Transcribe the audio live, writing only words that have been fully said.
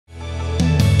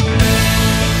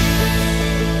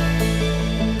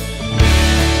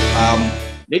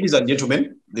Ladies and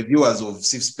gentlemen, the viewers of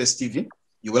Safe Space TV,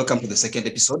 you're welcome to the second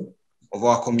episode of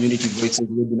our Community Voices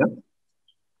webinar.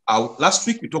 Last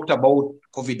week, we talked about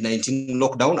COVID-19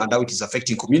 lockdown and how it is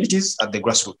affecting communities at the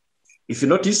grassroots. If you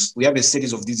notice, we have a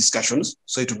series of these discussions,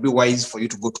 so it would be wise for you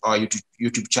to go to our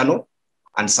YouTube channel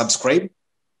and subscribe,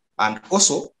 and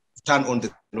also turn on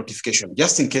the notification,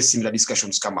 just in case similar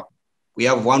discussions come up. We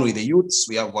have one with the youths,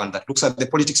 we have one that looks at the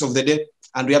politics of the day,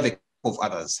 and we have a couple of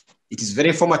others. It is very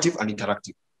informative and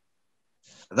interactive.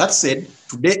 That said,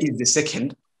 today is the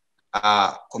second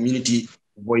Community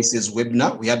Voices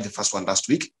webinar. We had the first one last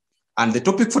week. And the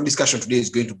topic for discussion today is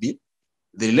going to be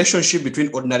the relationship between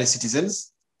ordinary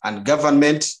citizens and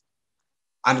government,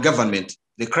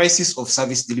 the crisis of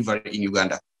service delivery in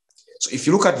Uganda. So if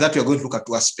you look at that, we are going to look at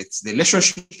two aspects: the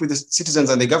relationship with the citizens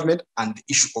and the government, and the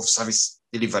issue of service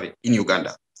delivery in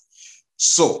Uganda.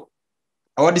 So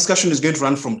our discussion is going to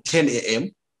run from 10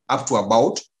 a.m. up to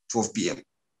about 12 p.m.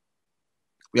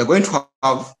 We are going to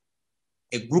have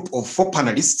a group of 4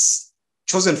 panelists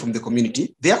chosen from the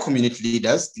community. They are community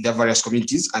leaders in their various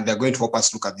communities, and they're going to help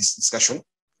us look at this discussion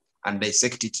and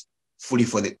dissect it fully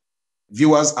for the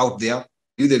viewers out there,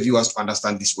 you the viewers, to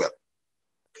understand this well.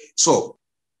 So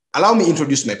allow me to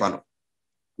introduce my panel.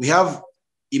 We have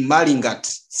Imalinga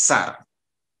Sarah.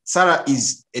 Sarah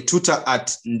is a tutor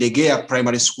at Ndegeya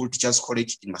Primary School Teachers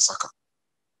College in Masaka.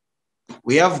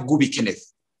 We have Guubi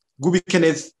Kenneth. Guubi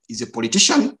Kenneth is a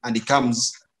politician, and he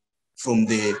comes from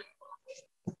the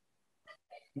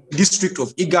district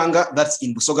of Iganga, that's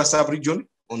in Busoga sub-region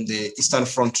on the eastern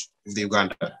front of the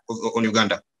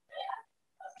Uganda.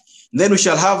 Then we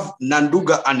shall have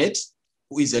Nadunga Annet,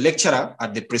 who is a lecturer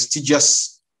at the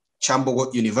prestigious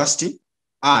Chambogo University,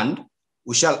 and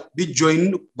we shall be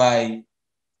joined by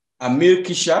Amiirah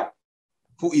Kisha,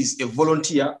 who is a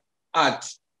volunteer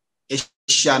at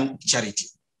Asian Charity.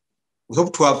 We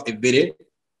hope to have a very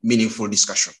meaningful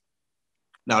discussion.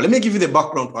 Now, let me give you the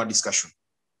background to our discussion.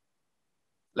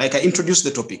 Like I introduced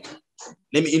the topic,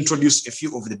 let me introduce a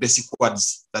few of the basic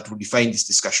words that will define this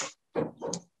discussion.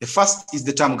 The first is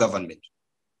the term government.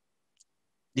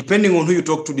 Depending on who you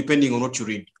talk to, depending on what you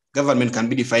read, government can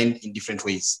be defined in different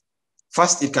ways.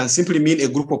 First, it can simply mean a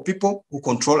group of people who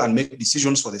control and make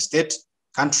decisions for the state,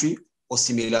 country, or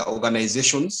similar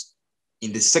organizations.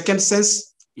 In the second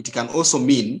sense, it can also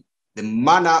mean the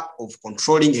manner of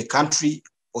controlling a country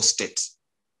or state.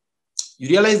 You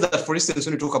realize that, for instance,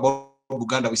 when we talk about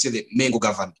Uganda, we say the Mengo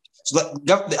government. So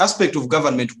that the aspect of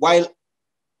government, while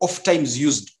oftentimes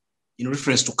used in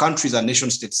reference to countries and nation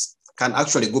states, can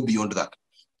actually go beyond that.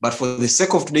 But for the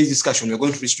sake of today's discussion, we're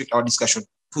going to restrict our discussion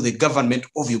to the government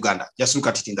of Uganda. Just look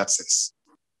at it in that sense.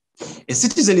 A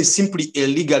citizen is simply a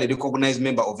legally recognized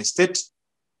member of a state,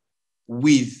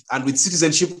 with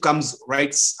citizenship comes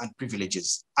rights and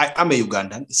privileges. I am a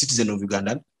Ugandan, a citizen of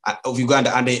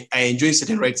Uganda, and I enjoy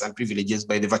certain rights and privileges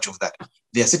by the virtue of that.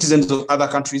 They are citizens of other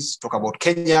countries, talk about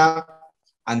Kenya,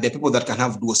 and they're people that can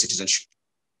have dual citizenship.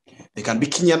 They can be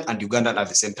Kenyan and Ugandan at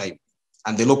the same time,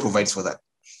 and the law provides for that.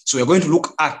 So we're going to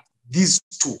look at these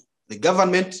two, the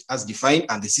government as defined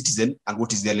and the citizen, and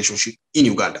what is their relationship in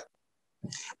Uganda.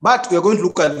 But we're going to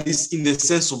look at this in the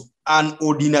sense of an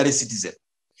ordinary citizen.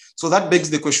 So that begs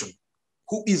the question,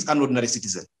 who is an ordinary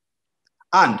citizen?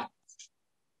 And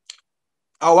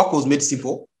our work was made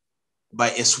simple by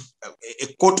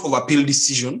a court of appeal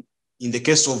decision in the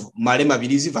case of Malema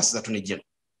Bilizi versus Attorney General.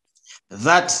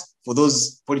 That, for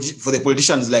the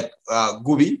politicians like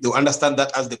Guubi, they'll understand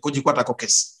that as the Kojikwatako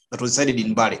case that was decided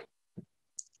in Bale.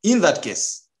 In that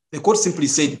case, the court simply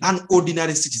said an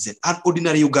ordinary citizen, an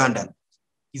ordinary Ugandan,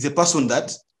 is a person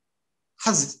that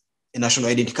has a national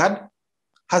identity card,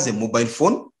 has a mobile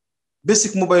phone,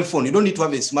 basic mobile phone. You don't need to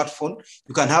have a smartphone.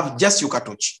 You can have just your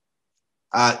cartouche.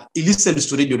 He listens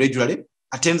to radio regularly,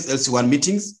 attends LC1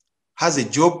 meetings, has a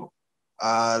job.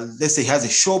 Let's say he has a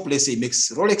shop. Let's say he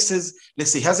makes Rolexes.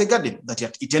 Let's say he has a garden that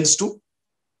he tends to.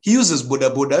 He uses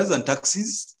borders and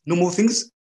taxis, normal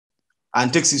things,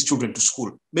 and takes his children to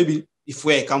school. Maybe if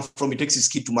where I come from, he takes his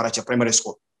kid to Maracha Primary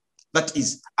School. That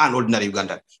is an ordinary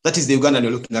Ugandan. That is the Ugandan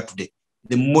you're looking at today.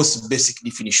 The most basic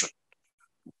definition.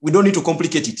 We don't need to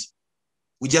complicate it.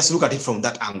 We just look at it from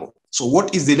that angle. So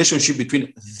what is the relationship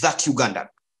between that Ugandan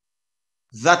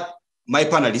that my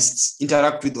panelists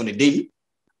interact with on a daily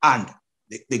and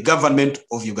the government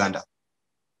of Uganda?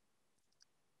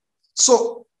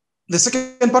 So the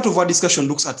second part of our discussion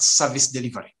looks at service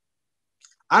delivery.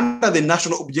 Under the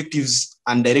national objectives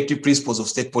and directive principles of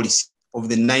state policy of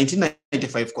the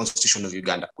 1995 Constitution of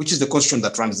Uganda, which is the constitution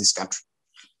that runs this country,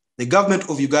 the government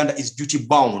of Uganda is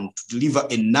duty-bound to deliver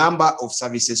a number of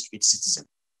services to its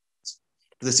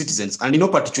citizens, and in no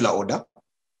particular order.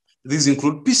 These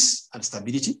include peace and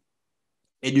stability,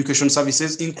 education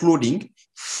services, including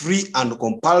free and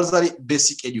compulsory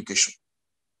basic education,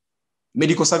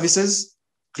 medical services,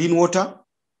 clean water,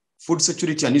 food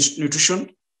security and nutrition,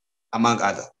 among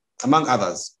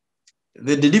others.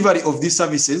 The delivery of these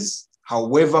services,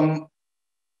 however,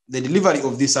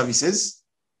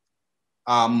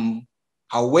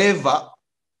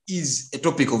 is a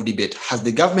topic of debate. Has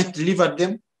the government delivered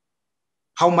them?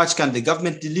 How much can the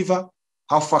government deliver?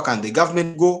 How far can the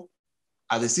government go?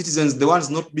 Are the citizens the ones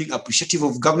not being appreciative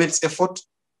of government's effort?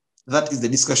 That is the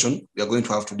discussion we are going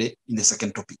to have today in the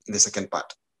second topic, in the second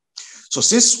part. So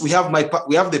since we have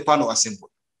the panel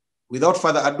assembled, without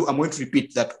further ado, I'm going to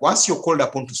repeat that once you're called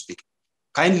upon to speak,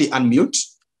 kindly unmute,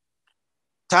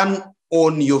 turn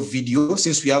on your video,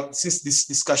 since this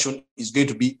discussion is going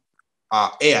to be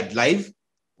aired live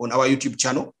on our YouTube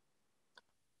channel,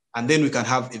 and then we can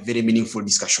have a very meaningful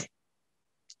discussion.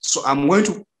 So I'm going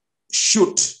to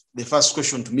shoot the first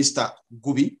question to Mr.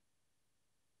 Guubi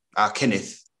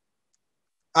Kenneth.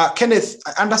 Kenneth,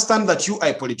 I understand that you are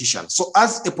a politician. So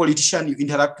as a politician, you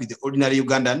interact with the ordinary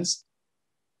Ugandans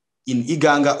in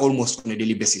Iganga almost on a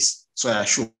daily basis. So I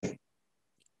assume.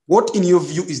 What, in your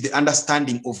view, is the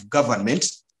understanding of government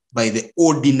by the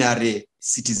ordinary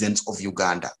citizens of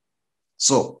Uganda?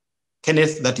 So,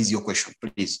 Kenneth, that is your question,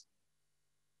 please.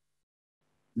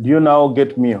 Do you now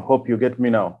get me? Hope you get me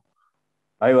now.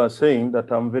 I was saying that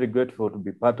I'm very grateful to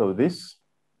be part of this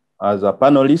as a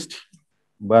panelist,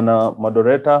 Bana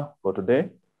moderator for today.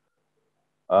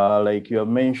 Like you have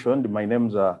mentioned, my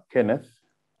name's Kenneth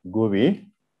Guubi.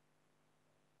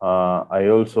 I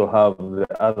also have the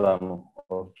other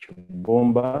of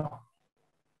Chibumba.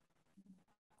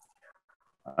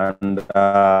 And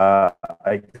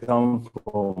I come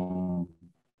from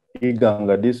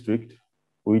Iganga District,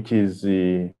 which is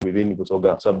within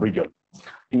Busoga sub-region,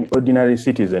 an ordinary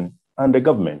citizen and the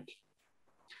government.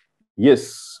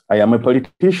 Yes, I am a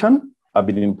politician. I've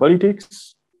been in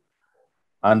politics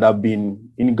and I've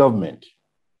been in government.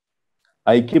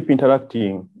 I keep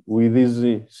interacting with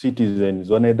these citizens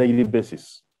on a daily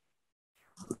basis.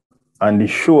 And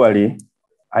surely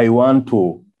I want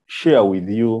to share with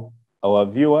you, our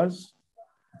viewers,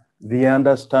 the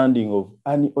understanding of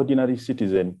an ordinary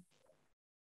citizen,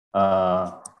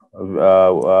 the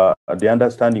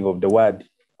understanding of the word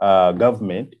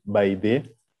government by the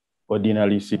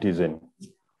ordinary citizen.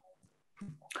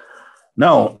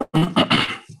 Now,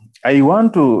 I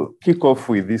want to kick off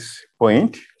with this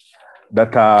point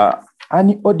that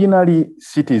an ordinary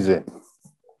citizen,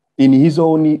 in his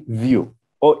own view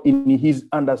or in his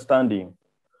understanding,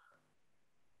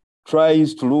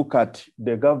 tries to look at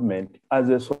the government as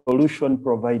a solution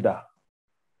provider.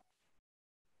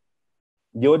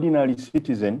 The ordinary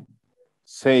citizen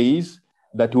says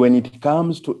that when it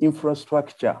comes to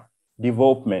infrastructure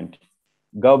development,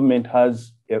 government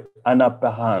has an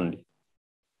upper hand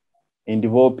in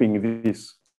developing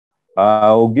this.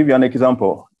 I'll give you an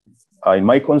example. In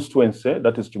my constituency,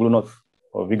 that is Chibulu North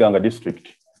of Iganga District,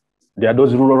 there are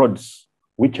those rural roads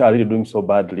which are really doing so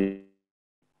badly.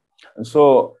 And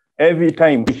so every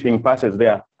time fishing passes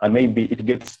there and maybe it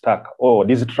gets stuck, or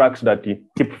these trucks that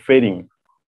keep failing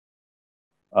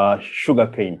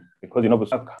sugarcane, because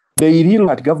they really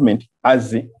look at government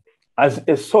as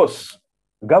a source.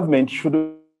 Government should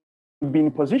be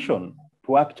in position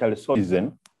to actually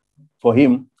citizen for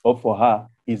him or for her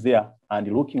is there and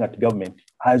looking at government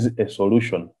as a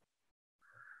solution.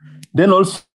 Then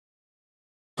also,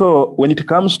 when it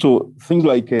comes to things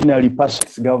like ordinary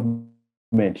passes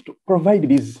government to provide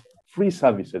these free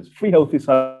services, free healthy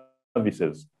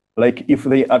services, like if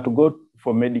they are to go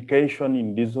for medication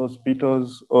in these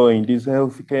hospitals or in these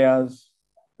health cares,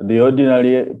 the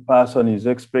ordinary person is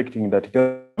expecting that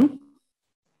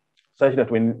such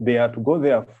that when they are to go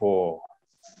there for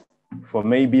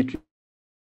maybe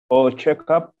or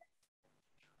checkup,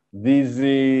 these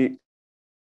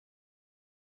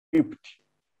equipped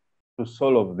to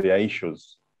solve their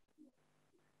issues.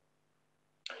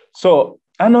 So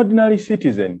an ordinary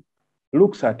citizen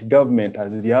looks at government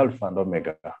as the alpha and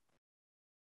omega.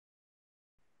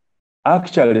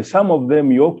 Actually, some of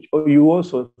them you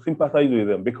also sympathize with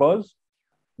them because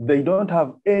they don't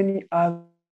have any other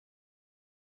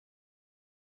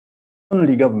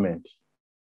only government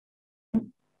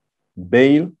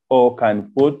bail or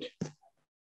can put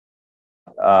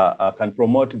can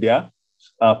promote their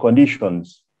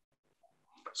conditions.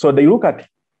 So they look at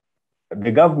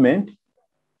the government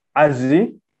as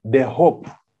the hope.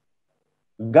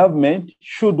 Government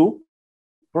should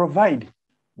provide.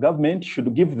 Government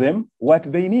should give them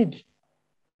what they need.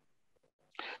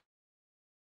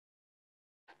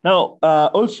 Now,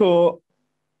 also,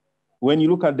 when you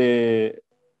look at the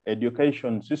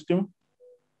education system,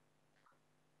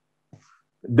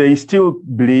 they still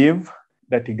believe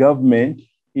that the government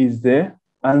is the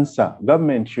answer.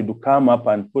 Government should come up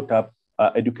and put up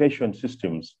education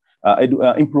systems,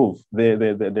 improve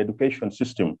the education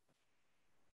system,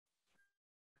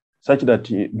 such that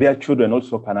their children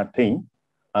also can attain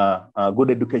a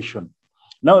good education.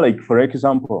 Now, like for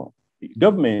example,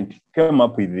 government came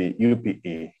up with the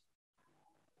UPA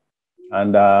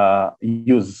and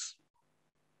use.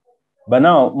 But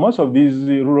now, most of these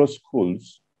rural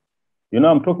schools, you know,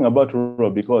 I'm talking about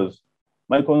rural because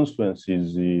my constituency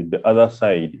is the other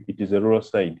side. It is a rural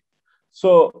side.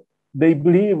 So they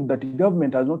believe that the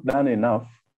government has not done enough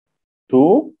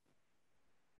to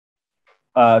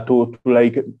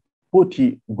like put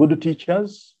good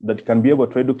teachers that can be able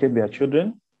to educate their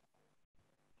children.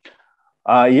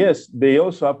 Yes, they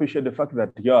also appreciate the fact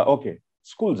that, yeah, okay,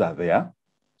 schools are there.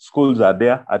 Schools are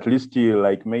there, at least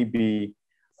like maybe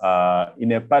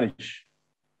in a parish,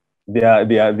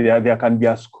 there can be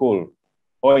a school,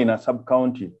 or in a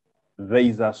sub-county, there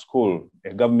is a school,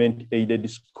 a government-aided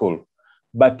school.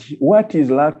 But what is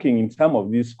lacking in some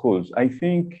of these schools, I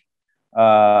think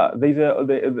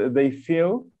they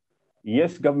feel,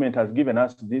 yes, government has given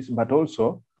us this, but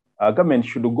also government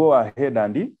should go ahead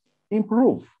and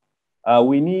improve.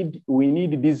 We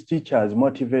need these teachers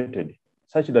motivated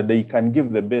such that they can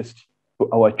give the best to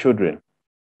our children,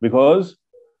 because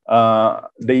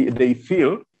they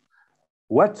feel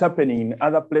what's happening in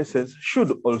other places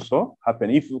should also happen.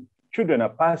 If children are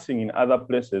passing in other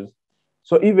places,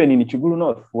 so even in Chiguru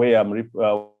North, where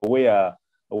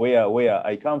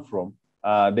I come from,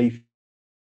 they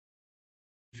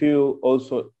feel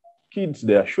also kids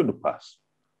there should pass.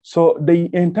 So they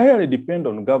entirely depend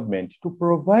on government to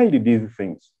provide these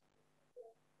things.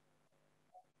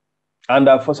 And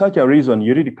for such a reason,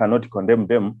 you really cannot condemn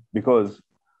them, because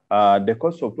the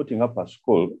cost of putting up a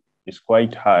school is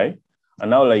quite high. And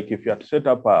now, like if you have to set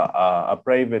up a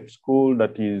private school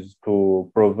that is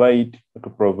to provide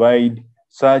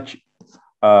such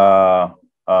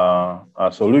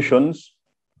solutions,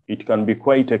 it can be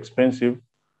quite expensive.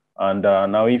 And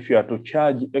now if you are to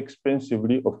charge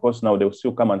expensively, of course, now they'll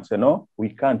still come and say, no, we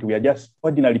can't. We are just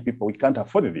ordinary people. We can't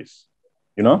afford this,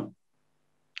 you know?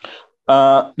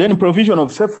 Then provision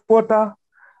of safe water,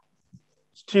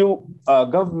 still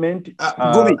government.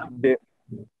 Guubi.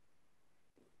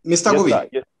 Mr.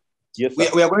 Guubi, yes,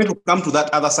 we are going to come to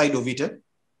that other side of it.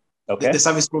 Okay. The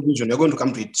service provision, we're going to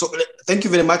come to it. So thank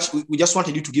you very much. We just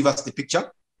wanted you to give us the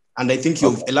picture. And I think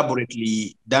you've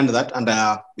elaborately done that, and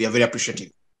we are very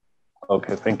appreciative.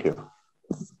 Okay, thank you.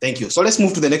 Thank you. So let's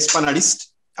move to the next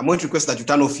panelist. I'm going to request that you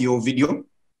turn off your video.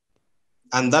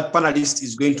 And that panelist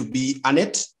is going to be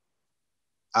Annet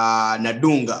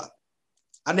Nadunga.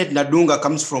 Annet Nadunga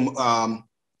comes from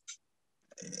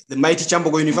the mighty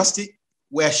Chambogo University,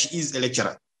 where she is a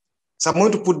lecturer. So I'm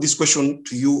going to put this question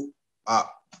to you,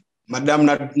 Madam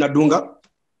Nadunga.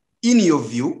 In your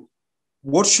view,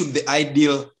 what should the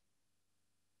ideal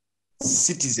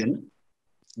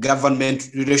citizen-government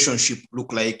relationship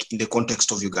look like in the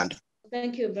context of Uganda?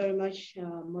 Thank you very much,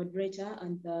 moderator,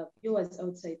 and the viewers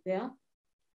outside there.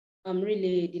 I'm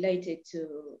really delighted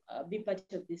to be part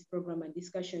of this program and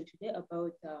discussion today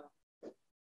about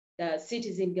the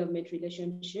citizen-government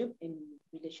relationship in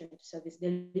relation to service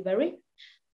delivery.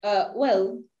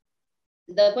 Well,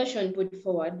 the question put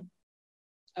forward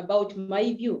about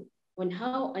my view on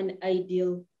how an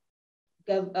ideal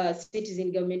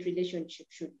citizen-government relationship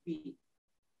should be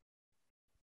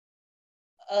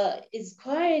is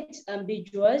quite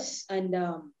ambiguous, and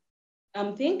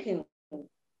I'm thinking,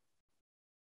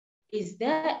 is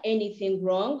there anything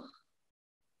wrong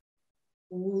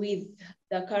with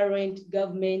the current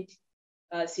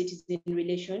government-citizen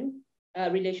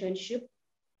relationship?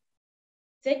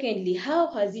 Secondly, how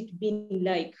has it been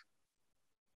like,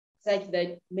 such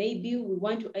that maybe we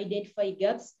want to identify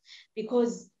gaps?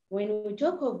 Because when we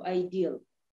talk of ideal,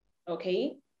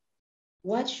 okay,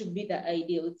 what should be the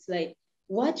ideal? It's like,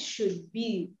 what should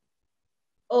be,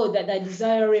 oh, the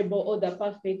desirable or the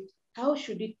perfect? How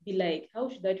should it be like? How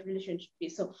should that relationship be?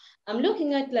 So I'm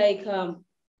looking at like,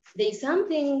 there's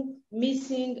something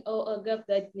missing or a gap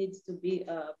that needs to be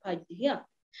purged here.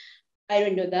 I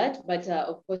don't know that, but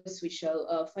of course we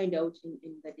shall find out in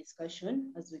the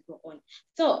discussion as we go on.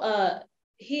 So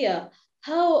here,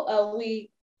 how are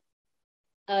we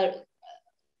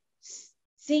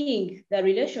seeing the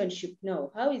relationship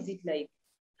now? How is it like?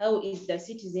 How is the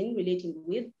citizen relating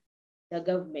with the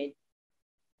government?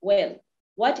 Well,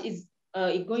 what is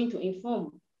it going to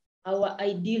inform our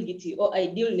ideality or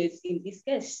idealness in this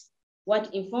case?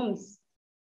 What informs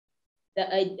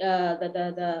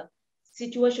the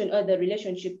situation or the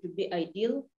relationship to be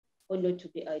ideal or not to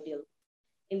be ideal.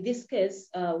 In this case,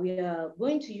 we are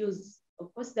going to use,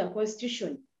 of course, the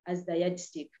Constitution as the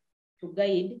yardstick to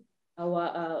guide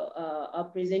our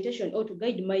presentation, or to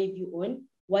guide my view on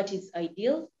what is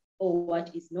ideal or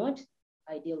what is not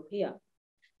ideal here.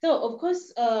 So, of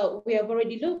course, we have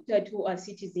already looked at who a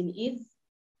citizen is,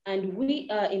 and we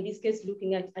are, in this case,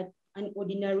 looking at an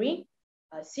ordinary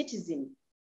citizen.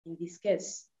 In this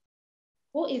case,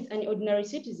 who is an ordinary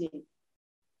citizen?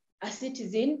 A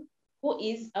citizen who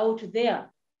is out there,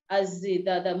 as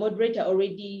the moderator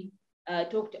already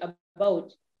talked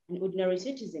about, an ordinary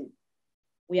citizen.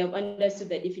 We have understood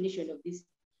the definition of this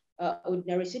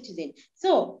ordinary citizen.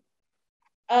 So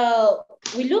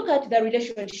we look at the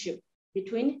relationship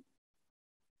between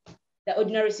the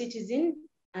ordinary citizen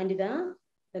and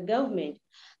the government.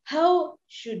 How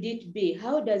should it be?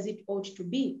 How does it ought to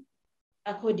be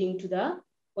according to the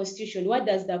Constitution? What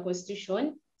does the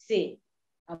Constitution say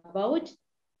about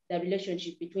the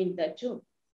relationship between the two?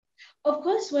 Of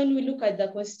course, when we look at the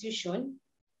Constitution,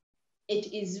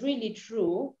 it is really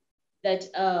true that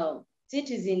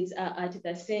citizens are at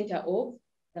the center of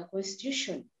the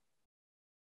Constitution.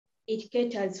 It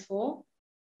caters for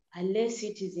a lay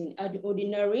citizen, an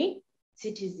ordinary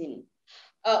citizen.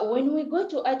 When we go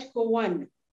to Article 1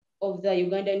 of the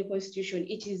Ugandan Constitution,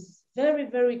 it is very,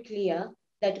 very clear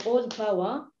that all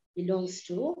power belongs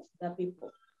to the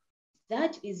people.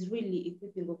 That is really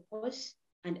equipping, of course,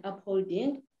 and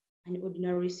upholding an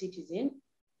ordinary citizen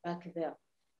back there.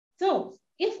 So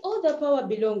if all the power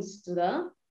belongs to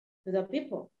the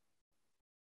people,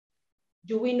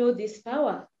 do we know this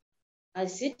power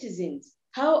as citizens?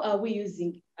 How are we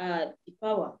using the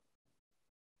power?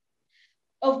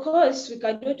 Of course, we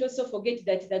cannot also forget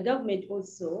that the government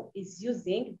also is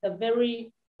using the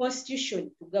very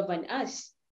Constitution to govern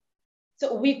us.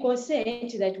 So we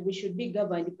consent that we should be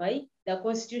governed by the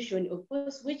Constitution, of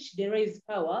course, which derives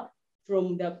power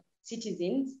from the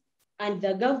citizens, and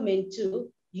the government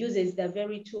too uses the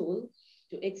very tool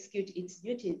to execute its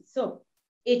duties. So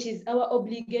it is our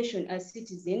obligation as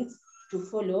citizens to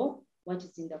follow what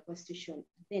is in the Constitution.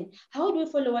 Then how do we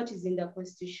follow what is in the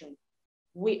Constitution?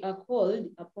 We are called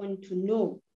upon to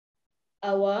know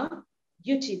our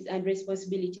duties and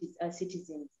responsibilities as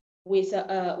citizens. We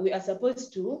are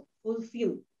supposed to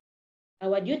fulfill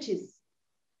our duties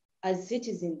as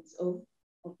citizens of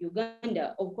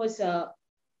Uganda. Of course,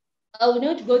 I will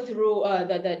not go through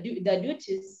the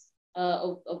duties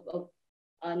of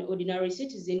an ordinary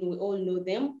citizen. We all know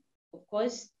them. Of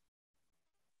course,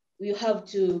 you have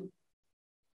to,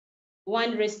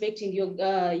 one, respecting your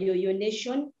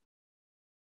nation,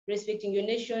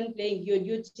 playing your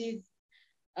duties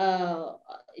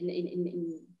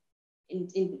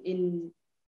in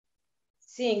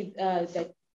seeing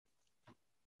that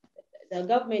the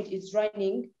government is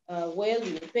running well,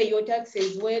 you pay your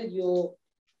taxes well, you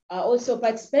are also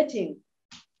participating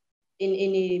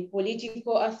in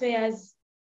political affairs,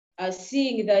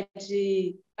 seeing that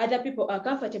other people are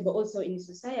comfortable also in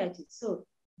society. So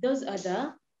those are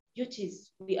the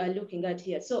duties we are looking at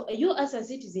here. So you as a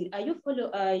citizen, are you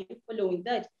following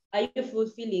that? Are you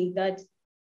fulfilling that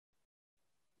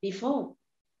before?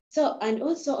 So, and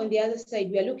also on the other side,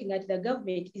 we are looking at the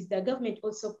government. Is the government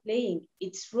also playing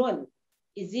its role?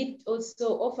 Is it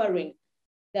also offering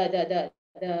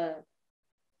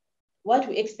what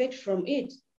we expect from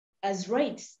it as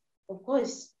rights? Of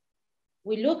course,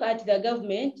 we look at the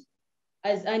government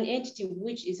as an entity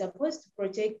which is supposed to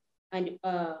protect and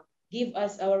give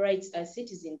us our rights as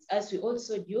citizens, as we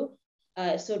also do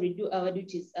our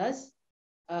duties as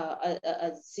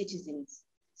citizens.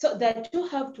 So the two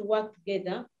have to work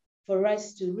together for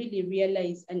us to really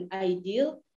realize an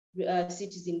ideal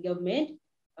citizen government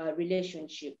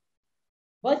relationship.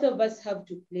 Both of us have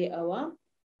to play our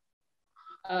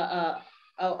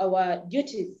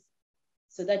duties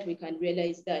so that we can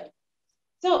realize that.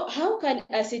 So how can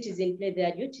a citizen play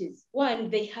their duties? One,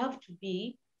 they have to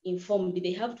be informed.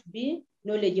 They have to be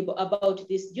knowledgeable about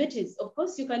these duties. Of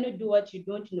course, you cannot do what you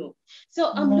don't know.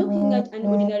 So I'm looking at an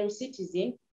ordinary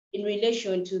citizen in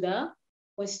relation to the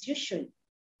Constitution.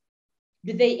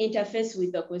 Do they interface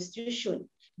with the Constitution?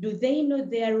 Do they know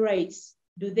their rights?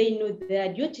 Do they know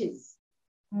their duties?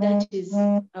 That is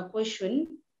a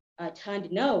question at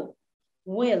hand now.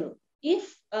 Well,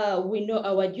 if we know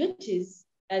our duties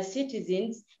as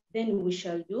citizens, then we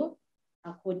shall do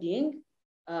according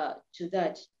to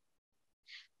that.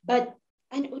 But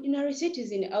an ordinary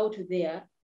citizen out there,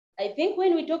 I think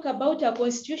when we talk about a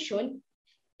constitution,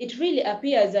 it really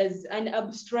appears as an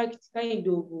abstract kind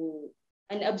of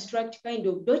an abstract kind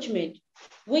of document,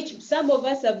 which some of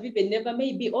us have even never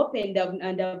maybe opened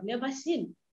and have never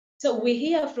seen. So we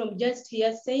hear from just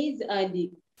hearsays, and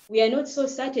we are not so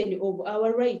certain of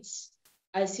our rights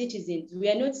as citizens. We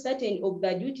are not certain of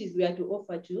the duties we are to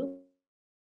offer to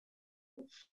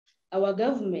our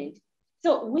government.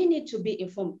 So we need to be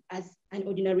informed as an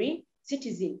ordinary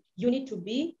citizen. You need to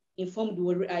be informed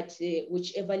at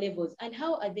whichever levels. And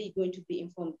how are they going to be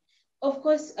informed? Of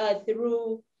course,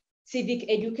 through civic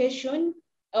education,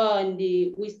 and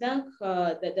we thank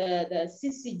the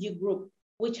CCG group,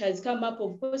 which has come up,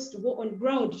 of course, to go on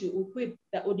ground to equip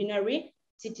the ordinary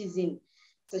citizen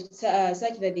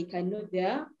such that they can know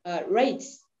their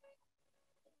rights.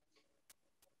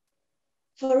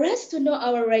 For us to know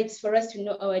our rights, for us to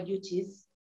know our duties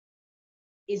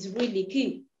is really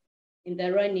key in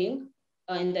the running,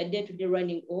 in the day-to-day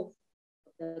running of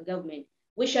the government.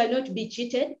 We shall not be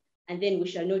cheated, and then we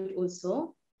shall not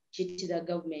also cheat the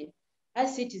government.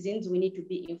 As citizens, we need to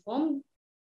be informed,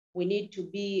 we need to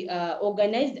be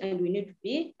organized, and we need to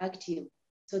be active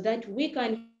so that we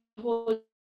can hold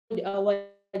our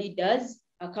leaders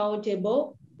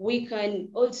accountable. We can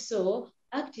also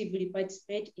actively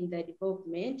participate in the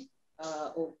development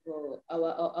of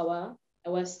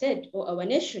our state or our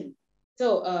nation.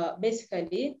 So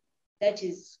basically, that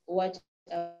is what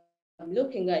I'm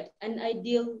looking at. An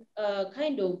ideal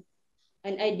kind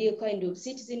of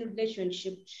citizen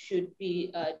relationship should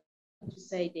be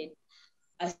decided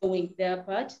as knowing their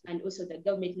part, and also the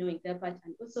government knowing their part,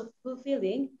 and also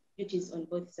fulfilling duties on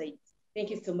both sides.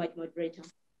 Thank you so much, moderator.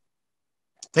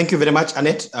 Thank you very much,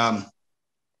 Annette.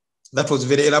 That was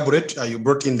very elaborate. You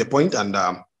brought in the point, and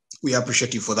we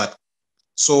appreciate you for that.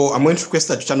 So I'm going to request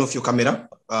that you turn off your camera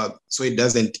so it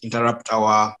doesn't interrupt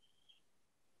our,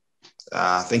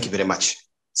 thank you very much.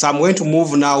 So I'm going to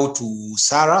move now to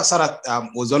Sarah. Sarah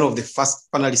was one of the first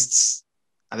panelists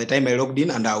at the time I logged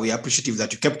in, and we are appreciative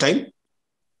that you kept time.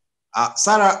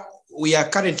 Sarah, we are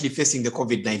currently facing the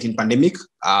COVID-19 pandemic.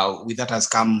 With that has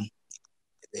come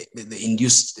the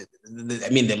induced,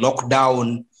 the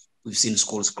lockdown. We've seen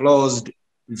schools closed.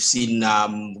 We've seen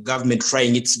government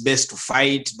trying its best to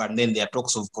fight, but then there are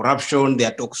talks of corruption. There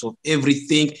are talks of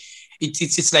everything.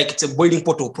 It's like it's a boiling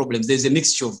pot of problems. There's a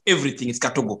mixture of everything. It's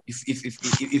Katogo,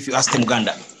 if you ask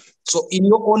Uganda. So in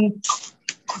your own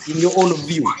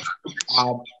view,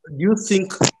 do you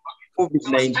think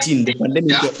COVID-19, the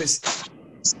pandemic you're facing?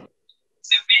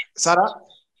 Sarah?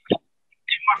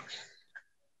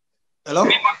 Hello?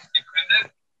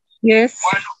 Yes.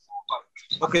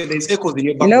 Okay, there's echoes in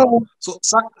your background. Hello. So,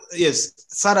 yes,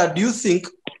 Sarah, do you think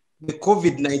the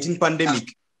COVID-19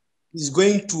 pandemic is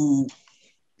going to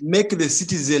make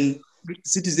the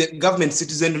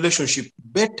government-citizen relationship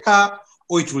better,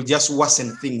 or it will just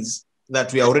worsen things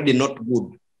that we are already not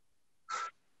good?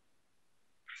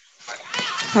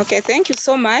 Okay, thank you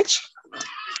so much,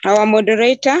 our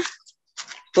moderator,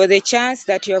 for the chance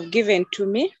that you have given to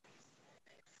me.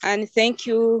 And thank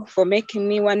you for making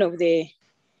me one of the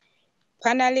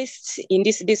panelists in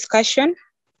this discussion.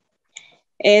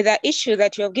 The issue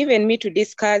that you have given me to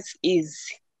discuss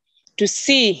is to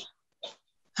see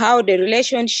how the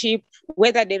relationship,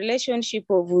 whether the relationship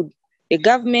of the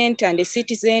government and the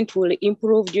citizen will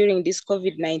improve during this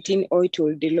COVID-19 or it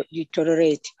will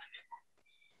deteriorate.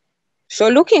 So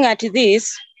looking at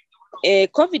this,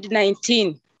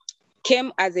 COVID-19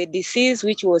 came as a disease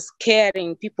which was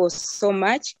scaring people so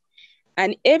much,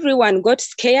 and everyone got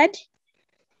scared.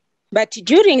 But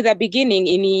during the beginning,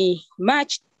 in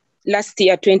March last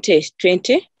year,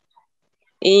 2020,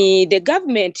 the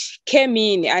government came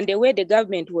in, and the way the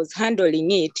government was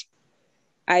handling it,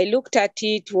 I looked at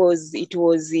it, it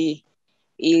was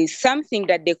something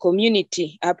that the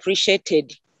community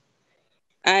appreciated.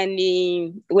 And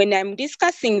when I'm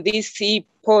discussing this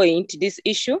point, this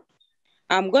issue,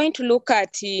 I'm going to look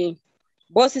at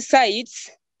both sides.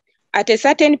 At a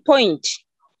certain point,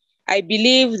 I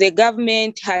believe the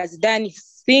government has done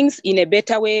things in a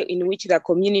better way in which the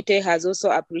community has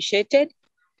also appreciated.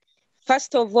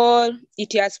 First of all,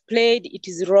 it has played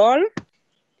its role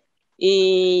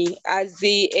as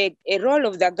a role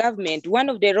of the government. One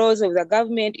of the roles of the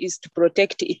government is to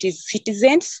protect its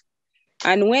citizens.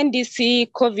 And when this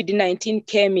COVID-19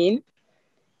 came in,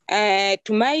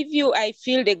 to my view, I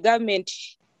feel the government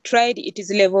tried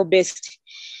its level best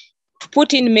to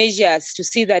put in measures to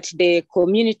see that the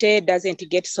community doesn't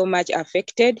get so much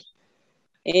affected.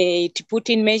 It put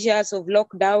in measures of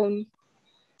lockdown.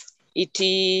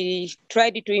 It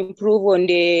tried to improve on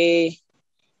the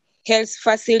health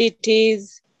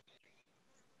facilities.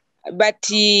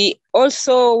 But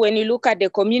also, when you look at the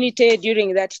community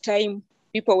during that time,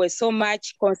 people were so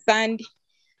much concerned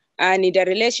And the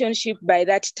relationship by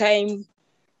that time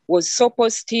was so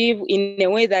positive in a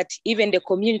way that even the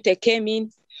community came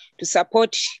in to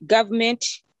support government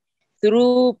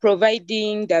through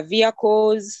providing the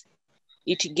vehicles.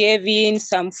 It gave in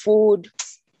some food.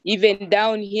 Even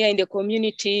down here in the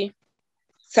community,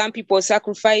 some people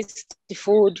sacrificed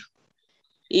food,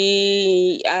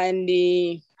 and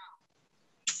they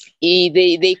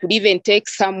could even take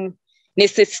some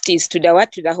necessities to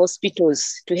the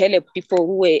hospitals to help people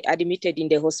who were admitted in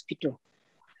the hospital.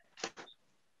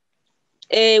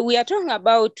 We are talking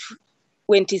about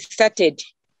when it started.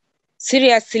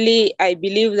 Seriously, I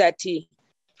believe that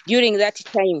during that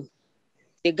time,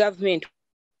 the government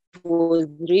was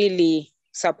really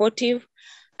supportive,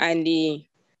 and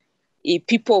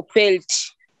people felt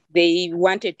they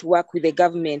wanted to work with the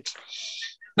government.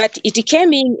 But it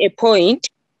came in a point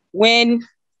when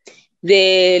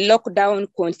the lockdown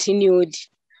continued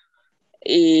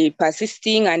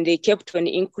persisting, and they kept on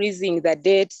increasing the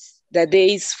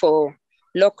days for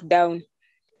lockdown.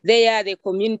 There, the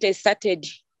community started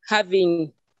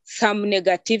having some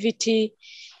negativity.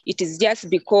 It is just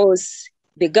because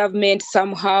the government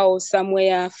somehow,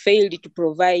 somewhere failed to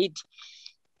provide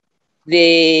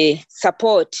the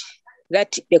support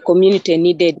that the community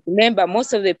needed. Remember,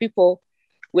 most of the people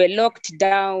were locked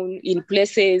down in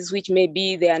places which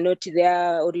maybe they are not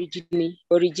their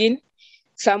origin,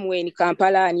 somewhere in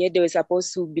Kampala, and yet they were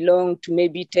supposed to belong to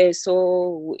maybe Teso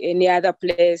or any other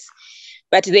place.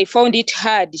 But they found it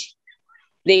hard.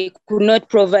 They could not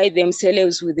provide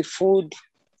themselves with the food.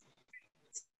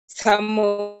 Some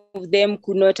of them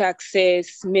could not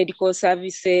access medical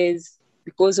services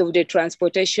because of the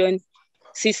transportation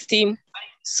system.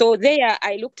 So there,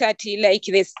 I looked at it like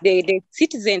this, the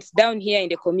citizens down here in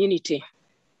the community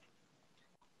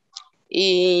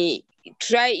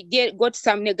got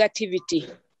some negativity.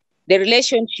 The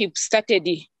relationship started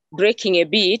breaking a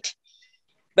bit.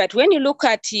 But when you look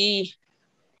at the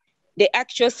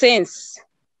actual sense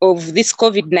of this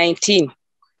COVID-19,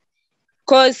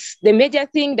 because the major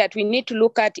thing that we need to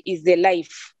look at is the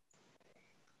life.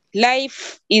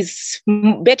 Life is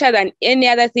better than any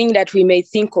other thing that we may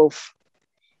think of.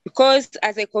 Because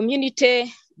as a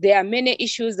community, there are many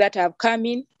issues that have come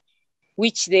in,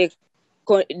 which the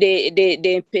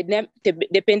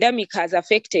pandemic has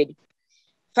affected.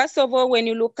 First of all, when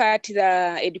you look at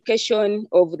the education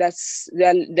of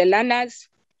the learners,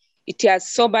 it has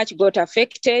so much got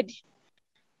affected,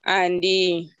 and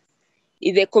the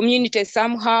community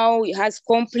somehow has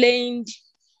complained.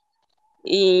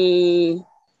 Even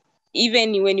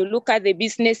when you look at the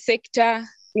business sector,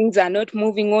 things are not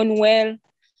moving on well.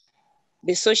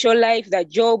 The social life, the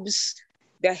jobs,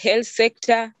 the health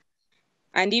sector,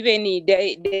 and even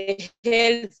the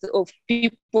health of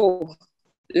people,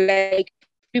 like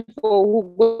people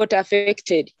who got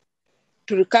affected.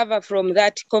 To recover from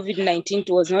that COVID-19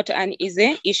 was not an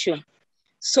easy issue.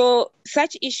 So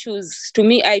such issues, to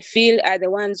me, I feel are the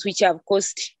ones which have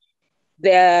caused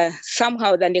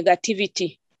somehow the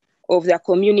negativity of the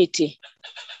community.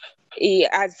 It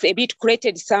has a bit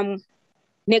created some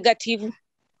negative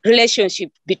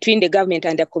relationship between the government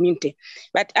and the community.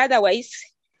 But otherwise,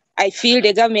 I feel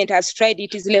the government has tried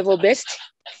its level best,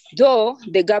 though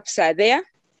the gaps are there.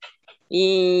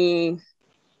 It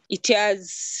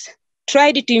has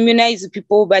tried to immunize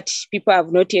people, but people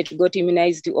have not yet got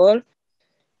immunized all.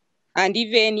 And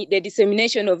even the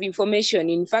dissemination of information.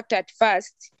 In fact, at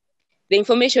first, the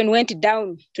information went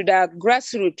down to the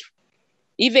grassroots.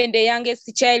 Even the youngest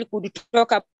child could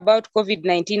talk about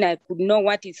COVID-19. I could know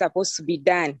what is supposed to be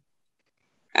done.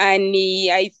 And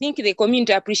I think the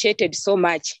community appreciated so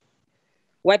much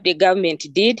what the government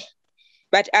did.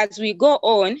 But as we go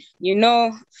on,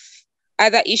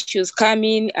 other issues come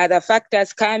in, other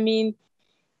factors come in,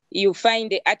 you find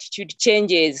the attitude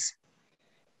changes.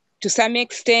 To some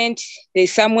extent,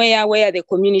 there's somewhere where the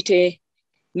community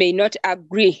may not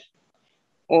agree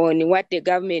on what the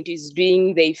government is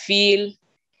doing. They feel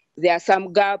there are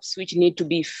some gaps which need to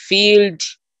be filled.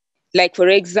 Like, for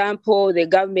example, the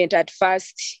government at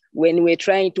first, when we're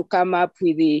trying to come up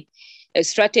with a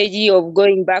strategy of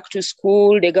going back to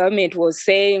school, the government was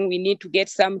saying we need to get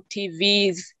some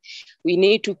TVs, we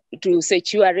need to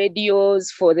secure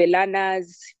radios for the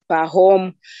learners per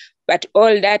home, but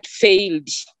all that failed.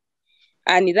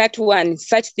 And that one,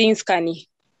 such things can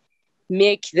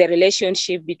make the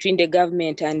relationship between the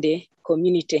government and the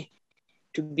community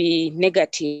to be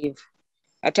negative.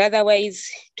 But otherwise,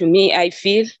 to me, I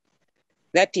feel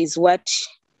that is what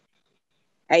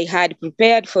I had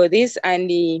prepared for this.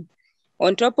 And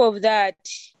on top of that,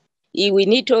 we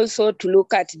need also to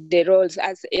look at the roles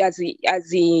as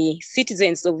the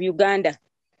citizens of Uganda.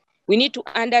 we need to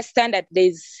understand that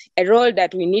there's a role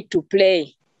that we need to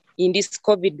play in this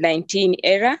COVID-19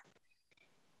 era.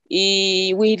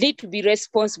 We need to be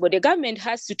responsible. The government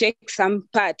has to take some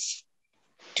part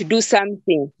to do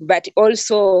something, but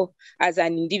also as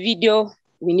an individual,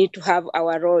 we need to have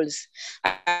our roles.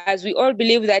 As we all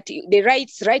believe that the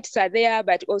rights are there,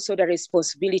 but also the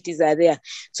responsibilities are there.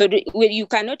 So you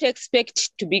cannot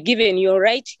expect to be given your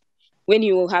right when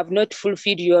you have not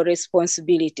fulfilled your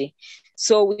responsibility.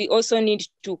 So we also need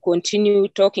to continue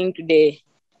talking to the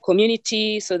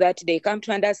community so that they come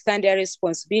to understand their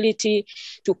responsibility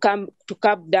to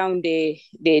curb down the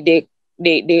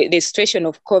situation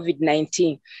of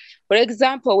COVID-19. For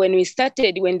example, when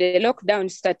the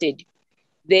lockdown started,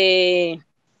 the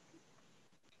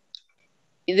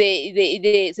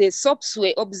SOPs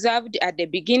were observed at the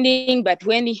beginning, but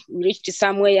when we reached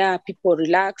somewhere, people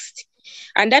relaxed.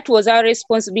 And that was our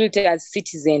responsibility as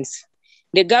citizens.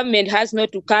 The government has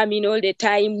not to come in all the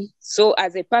time. So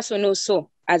as a person also,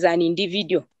 as an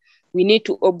individual, we need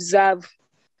to observe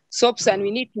SOPs and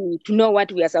we need to know what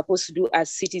we are supposed to do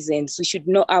as citizens. We should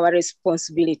know our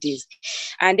responsibilities.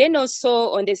 And then also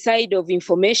on the side of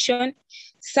information,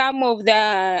 some of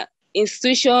the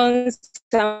institutions,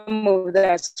 some of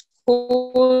the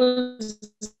schools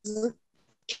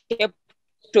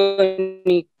kept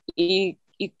on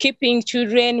keeping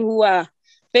children who are,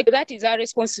 that is our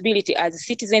responsibility as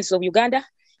citizens of Uganda,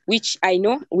 which I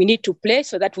know we need to play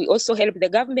so that we also help the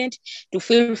government to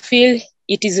fulfill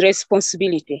its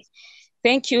responsibility.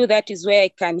 Thank you. That is where I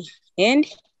can end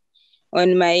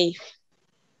on my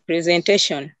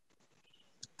presentation.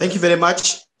 Thank you very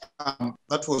much.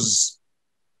 That was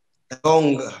a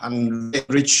long and very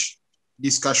rich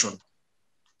discussion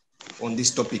on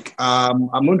this topic. I'm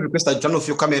going to request that you turn off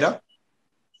your camera.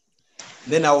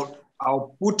 Then I'll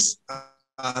put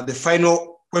the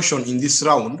final question in this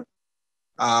round.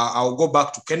 I'll go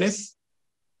back to Kenneth.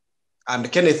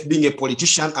 And Kenneth, being a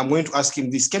politician, I'm going to ask him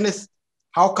this. Kenneth,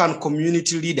 how can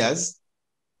community leaders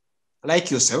like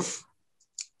yourself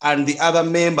and the other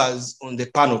members on the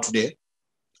panel today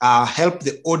help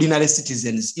the ordinary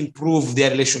citizens improve their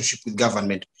relationship with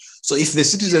government? So if the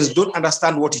citizens don't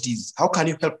understand what it is, how can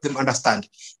you help them understand?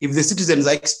 If the citizens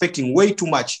are expecting way too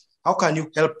much, how can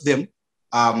you help them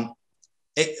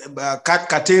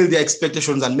curtail their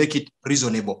expectations and make it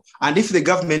reasonable? And if the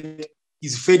government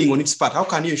is failing on its part, how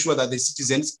can you ensure that the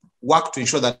citizens work to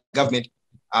ensure that government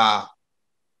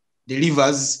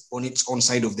delivers on its own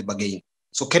side of the bargain?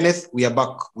 So Kenneth, we are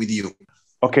back with you.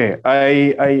 Okay,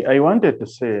 I wanted to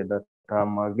say that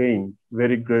I'm again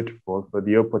very grateful for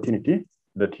the opportunity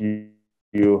that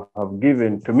you have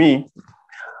given to me,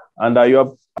 and I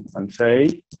have and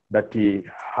say that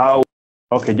how.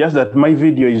 Okay, just that my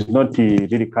video is not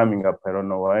really coming up. I don't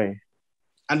know why.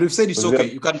 And we've said it's okay.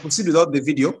 You can proceed without the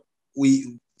video.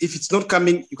 If it's not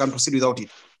coming, you can proceed without it.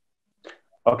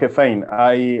 Okay, fine.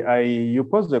 You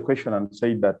posed the question and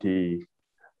said that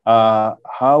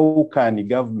how can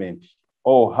government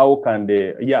how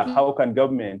can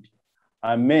government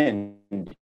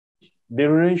amend the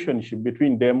relationship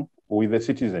between them with the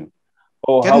citizen?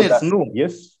 Or Kenneth, no.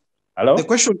 Yes. Hello. The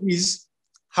question is,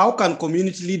 how can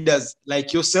community leaders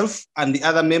like yourself and the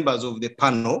other members of the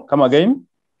panel? Come again?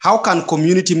 How can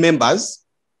community members,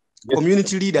 yes.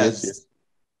 community leaders, yes.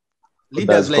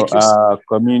 leaders like yourself,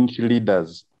 community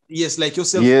leaders, yes, like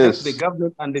yourself, help the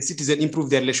government and the citizen improve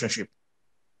their relationship?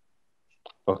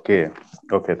 Okay,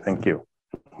 thank you.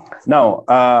 Now,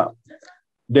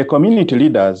 the community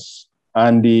leaders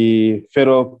and the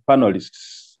fellow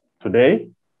panelists today,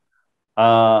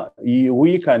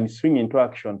 we can swing into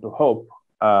action to help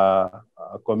a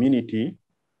community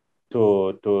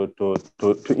to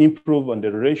improve on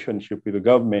the relationship with the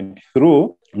government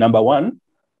through, number one,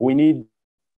 we need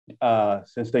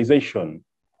sensitization.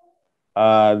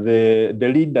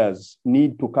 The leaders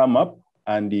need to come up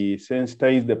and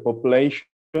sensitize the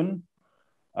population,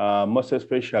 most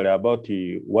especially about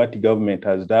what government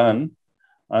has done.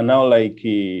 And now, like,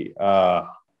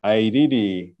 I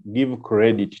really give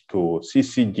credit to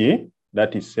CCG,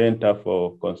 that is Center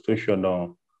for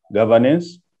Constitutional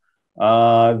Governance.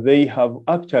 They have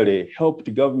actually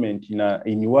helped government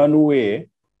in one way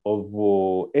of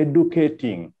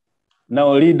educating.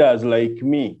 Now, leaders like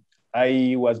me,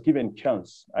 I was given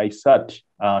chance. I sat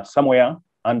somewhere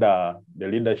under the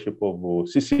leadership of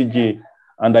CCG,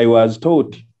 and I was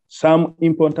taught some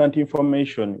important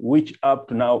information, which up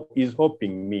to now is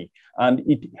helping me, and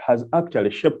it has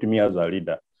actually shaped me as a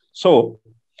leader. So,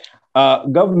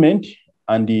 government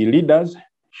and the leaders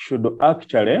should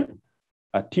actually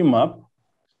team up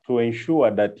to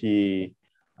ensure that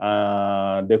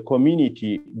the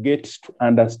community gets to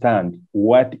understand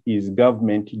what is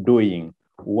government doing,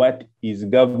 what is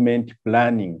government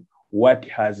planning, what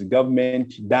has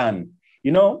government done.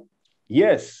 You know,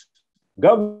 yes,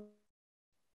 government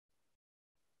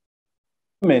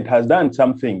has done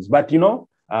some things, but you know,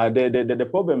 the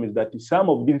problem is that some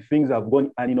of these things have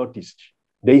gone unnoticed.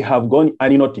 They have gone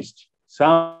unnoticed.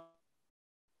 Some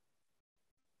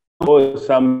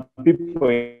people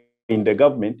in the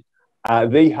government,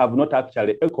 they have not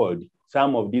actually echoed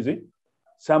some of these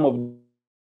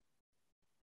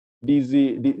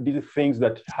things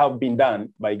that have been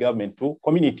done by government to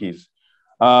communities.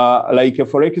 Like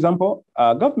for example,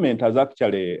 government has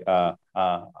actually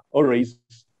always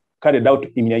carried out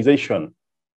immunization,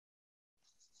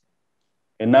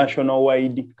 a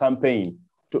national-wide campaign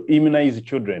to immunize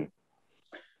children.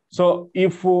 So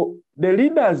if the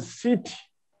leaders sit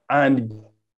and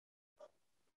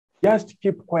just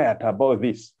keep quiet about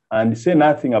this and say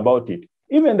nothing about it,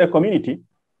 even the community,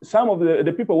 some of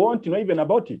the people won't know even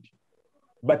about it.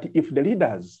 But if the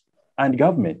leaders and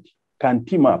government can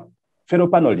team up, fellow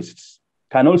panelists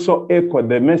can also echo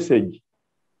the message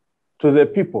to the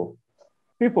people,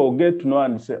 people get to know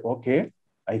and say, okay,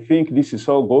 I think this is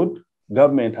so good.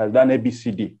 Government has done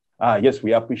ABCD. Yes,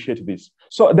 we appreciate this.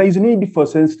 So there is need for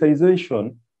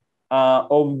sensitization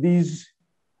of these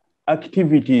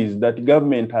activities that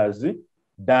government has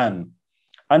done.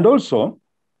 And also,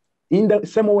 in the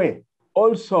same way,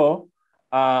 also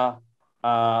the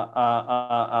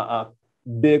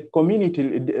community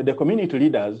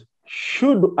leaders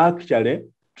should actually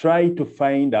try to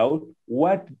find out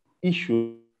what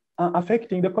issues are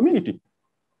affecting the community.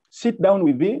 Sit down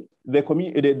with the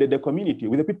community,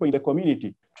 with the people in the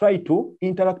community, try to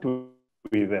interact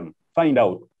with them, find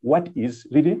out what is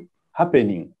really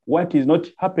happening, what is not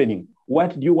happening,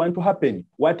 what do you want to happen,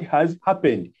 what has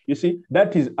happened. You see,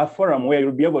 that is a forum where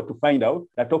you'll be able to find out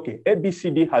that, okay,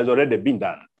 ABCD has already been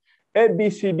done.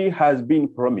 ABCD has been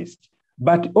promised,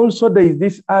 but also there is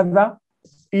this other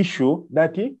issue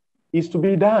that is to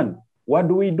be done. What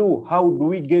do we do? How do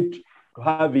we get to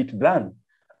have it done?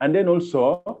 And then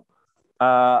also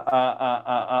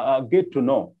get to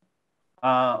know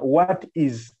what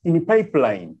is in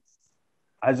pipeline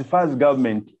as far as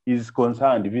government is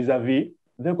concerned vis-a-vis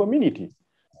the community.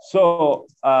 So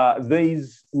there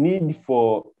is need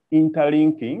for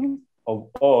interlinking of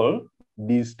all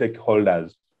these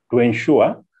stakeholders to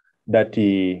ensure that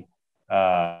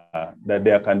that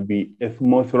there can be a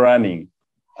smooth running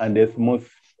and a smooth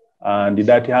and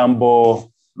that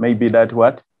humble, maybe that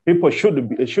what people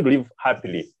should live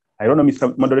happily. I don't know,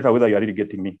 Mr. Moderator, whether you are really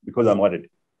getting me because I'm worried.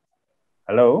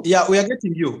 Hello? Yeah, we are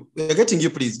getting you. We are getting you,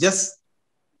 please. Just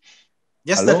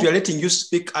Hello? that we are letting you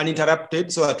speak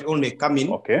uninterrupted so that we only come in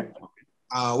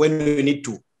when we need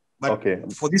to. But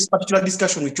for this particular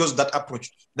discussion, we chose that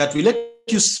approach, that we let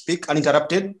you speak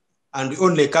uninterrupted and we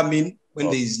only come in when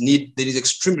there is need, there is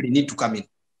extremely need to come in.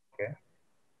 Okay.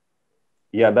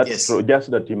 Yeah, that's true.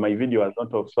 Just that my video has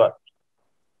not also.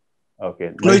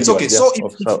 Okay. No, it's okay. So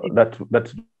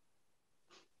that's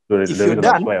the reason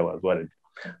that's why I was worried.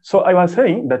 So I was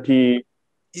saying that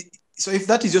so if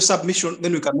that is your submission,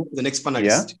 then we can move to the next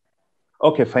panelist. Yeah.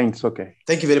 Okay, fine. It's okay.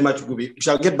 Thank you very much, Guubi. We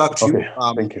shall get back to you.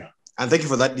 Thank you. And thank you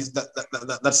for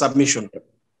that submission.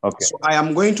 Okay. So I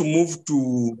am going to move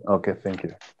to. Okay, thank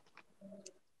you.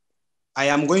 I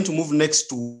am going to move next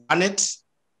to Annet.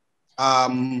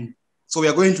 So we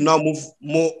are going to now move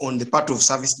more on the part of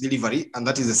service delivery, and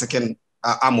that is the second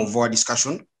arm of our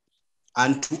discussion.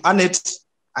 And to Annet,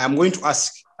 I am going to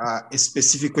ask a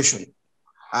specific question.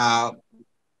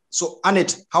 So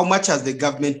Annet, how much has the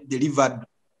government delivered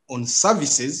on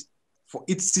services for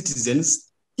its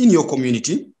citizens in your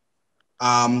community?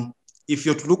 If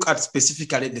you're to look at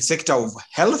specifically the sector of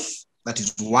health, that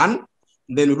is one.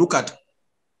 Then we look at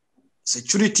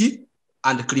security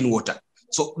and clean water.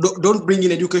 So don't bring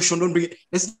in education,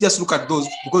 let's just look at those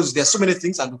because there are so many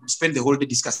things and we could spend the whole day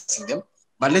discussing them.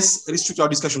 But let's restrict our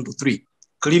discussion to three: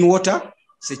 clean water,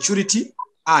 security,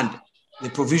 and the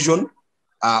provision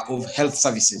of health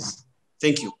services.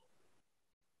 Thank you.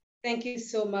 Thank you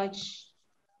so much,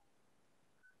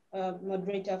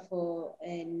 moderator, for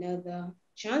another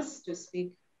chance to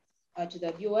speak to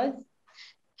the viewers.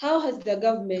 How has the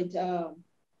government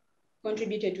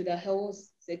contributed to the health,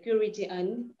 security,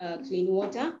 and clean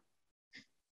water?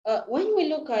 When we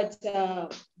look at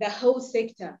the health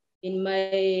sector in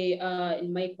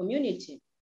my community,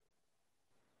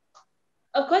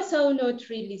 of course, I will not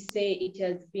really say it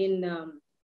has been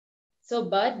so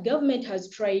bad. Government has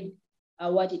tried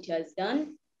what it has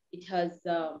done. It has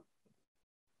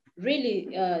really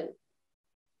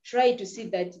tried to see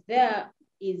that there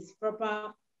is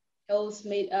proper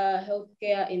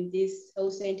healthcare in these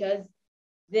health centers.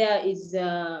 There is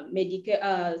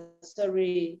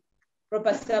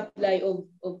proper supply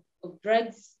of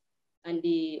drugs and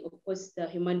of course the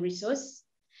human resource.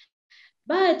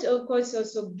 But of course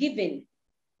also given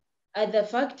other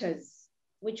factors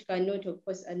which cannot of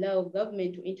course allow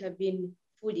government to intervene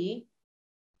fully,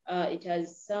 it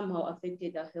has somehow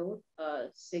affected the health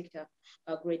sector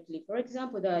greatly. For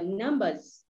example, the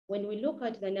numbers, when we look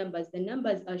at the numbers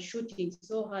are shooting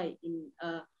so high in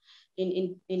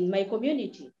my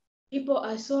community. People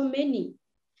are so many.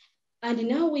 And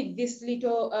now with this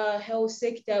little health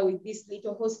sector, with this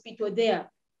little hospital there,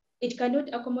 it cannot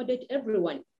accommodate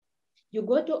everyone. You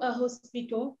go to a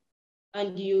hospital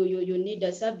and you need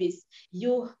a service.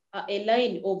 You are a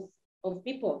line of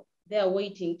people there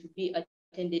waiting to be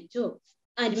attended to.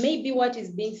 And maybe what is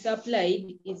being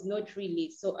supplied is not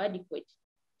really so adequate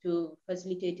to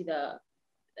facilitate the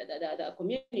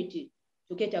community,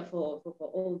 to cater for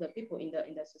all the people in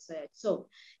the society. So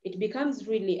it becomes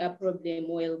really a problem.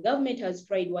 Well, government has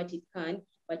tried what it can,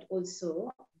 but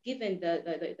also given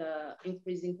the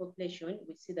increasing population,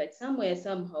 we see that somewhere,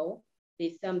 somehow,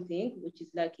 there's something which is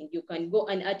lacking. You can go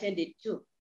unattended to.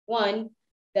 One,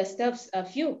 the staffs are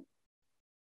few.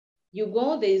 You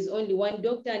go, there is only one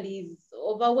doctor and he's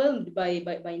overwhelmed by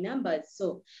numbers.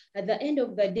 So at the end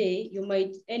of the day, you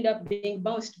might end up being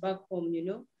bounced back home, you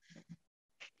know.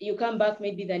 You come back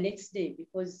maybe the next day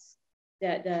because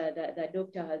the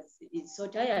doctor is so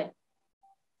tired.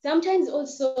 Sometimes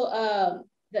also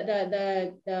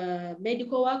the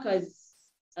medical workers,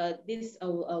 this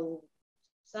I'll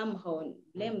somehow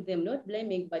blame them, not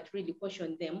blaming, but really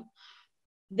caution them.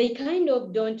 They kind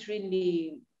of don't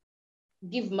really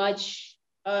give much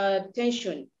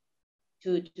attention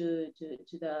to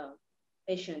the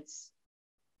patients.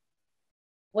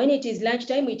 When it is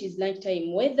lunchtime, it is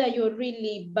lunchtime. Whether you're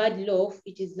really bad off,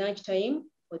 it is lunchtime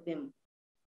for them.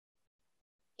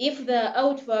 If they're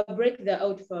out for a break, they're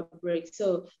out for a break.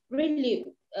 So really,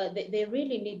 they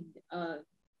really need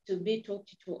to be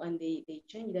talked to, and they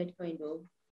change that kind of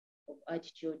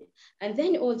attitude. And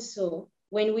then also,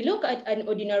 when we look at an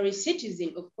ordinary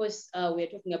citizen, of course, we're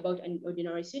talking about an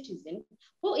ordinary citizen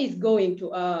who is going to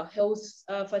a health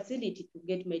facility to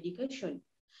get medication.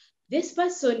 This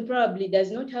person probably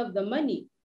does not have the money,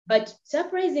 but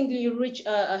surprisingly, you reach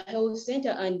a health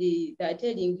center and they're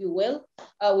telling you, well,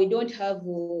 we don't have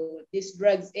these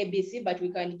drugs ABC, but we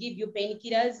can give you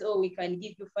painkillers or we can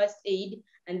give you first aid,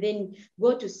 and then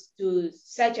go to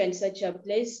such and such a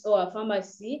place or a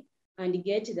pharmacy and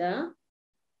get the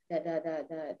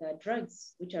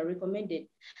drugs which are recommended.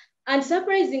 And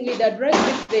surprisingly, the drugs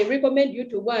which they recommend you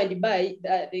to go and buy,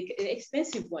 the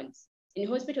expensive ones. In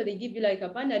hospital, they give you like a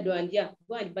Panadol and yeah,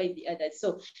 go and buy the others.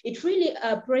 So it really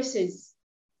presses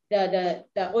the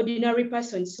ordinary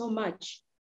person so much.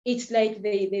 It's like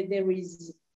there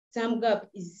is some gap.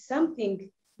 Is something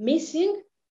missing?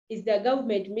 Is the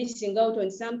government missing out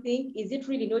on something? Is it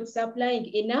really not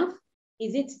supplying enough?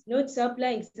 Is it not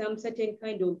supplying some certain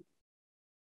kind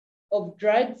of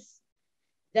drugs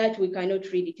that we cannot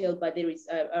really tell? But there is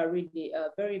a really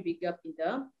very big gap in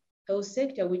the health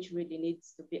sector, which really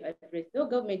needs to be addressed. Though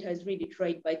government has really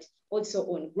tried, but also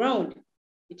on ground,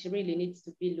 it really needs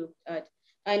to be looked at.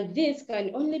 And this can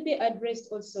only be addressed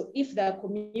also if the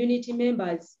community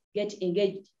members get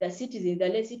engaged, the citizens, the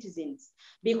lay citizens,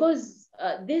 because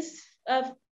these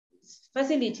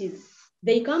facilities,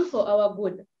 they come for our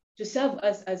good, to serve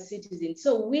us as citizens.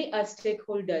 So we as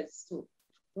stakeholders too,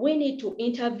 we need to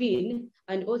intervene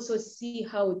and also see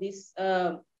how these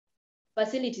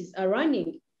facilities are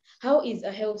running. How is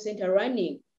a health center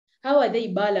running? How are they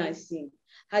balancing?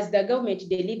 Has the government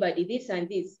delivered this and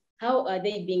this? How are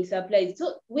they being supplied?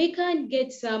 So we can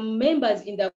get some members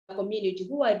in the community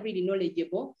who are really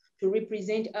knowledgeable to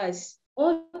represent us,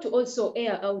 or to also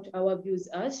air out our views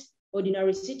as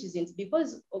ordinary citizens,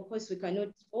 because of course we cannot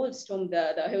all storm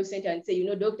the health center and say, you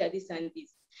know, doctor, this and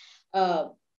this.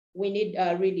 We need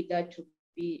really that to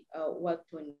be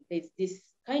worked on. There's this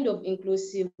kind of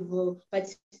inclusive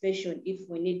participation if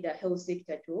we need the health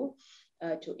sector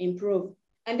to improve.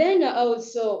 And then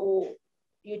also,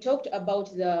 you talked about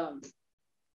the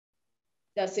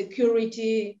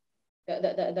security,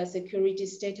 the security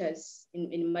status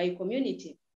in my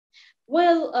community.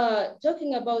 Well,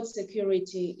 talking about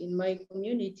security in my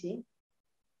community,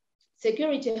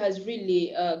 security has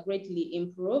really greatly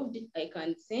improved, I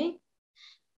can say.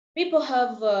 People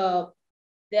have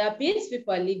their peace,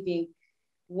 people are living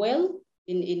well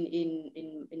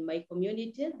in my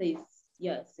community.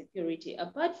 There's security.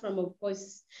 Apart from, of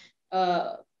course,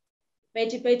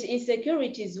 petty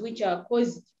insecurities which are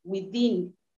caused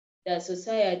within the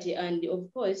society, and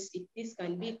of course, this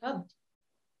can be curbed,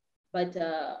 but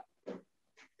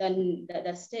then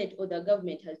the state or the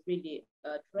government has really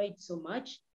tried so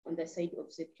much on the side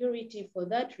of security. For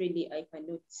that, really, I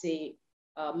cannot say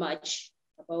much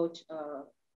about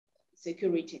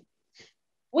security.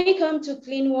 We come to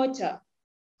clean water.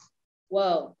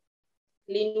 Wow,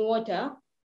 clean water.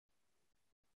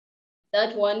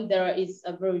 That one, there is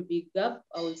a very big gap,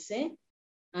 I would say,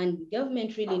 and the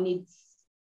government really needs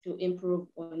to improve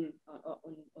on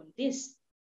this.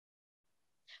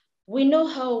 We know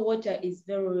how water is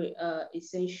very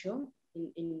essential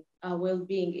in our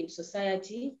well-being in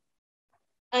society.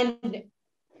 And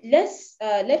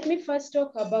let me first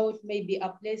talk about maybe a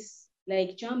place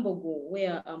like Chambogo,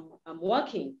 where I'm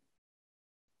working.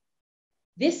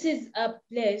 This is a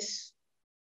place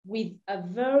with a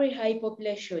very high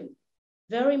population,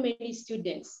 very many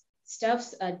students,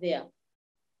 staffs are there,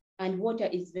 and water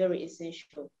is very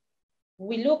essential.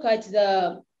 We look at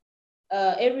the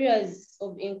areas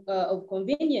of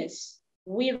convenience,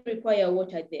 we require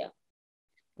water there.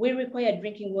 We require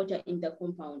drinking water in the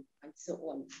compound and so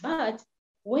on. But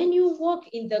when you walk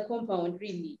in the compound,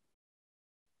 really,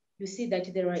 you see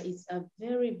that there is a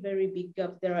very, very big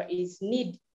gap. There is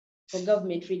need for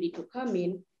government really to come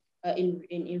in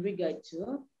regard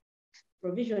to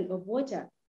provision of water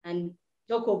and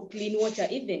talk of clean water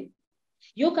even.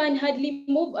 You can hardly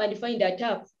move and find a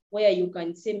tap where you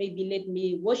can say, maybe let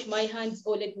me wash my hands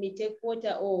or let me take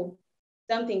water or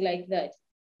something like that.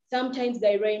 Sometimes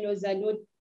the rhinos are not,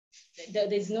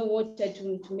 there's no water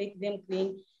to make them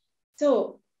clean.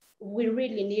 So we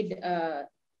really need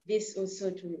this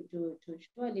also to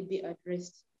surely be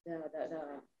addressed, the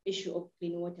issue of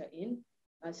clean water in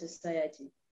our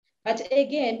society. But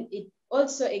again, it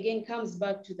also again comes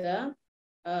back to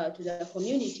the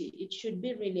community. It should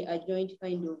be really a joint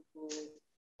kind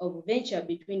of venture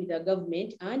between the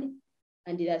government and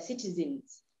the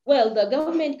citizens. Well, the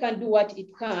government can do what it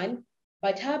can,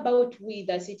 but how about we,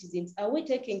 the citizens? Are we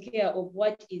taking care of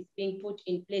what is being put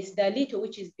in place, the little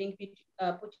which is being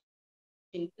put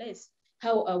in place?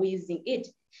 How are we using it?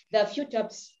 The few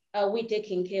taps, are we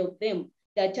taking care of them?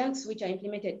 The tanks which are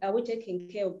implemented, are we taking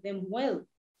care of them well?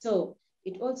 So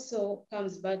it also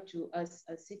comes back to us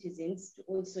as citizens to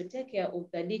also take care of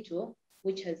the little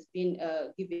which has been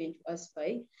given to us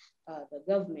by the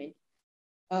government.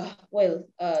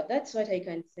 That's what I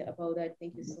can say about that.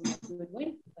 Thank you so much,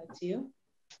 Godwin. Back to you.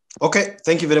 Okay,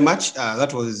 thank you very much.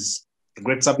 That was a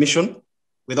great submission.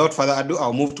 Without further ado,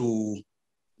 I'll move to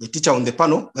the teacher on the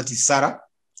panel, that is Sarah.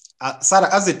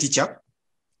 Sarah, as a teacher,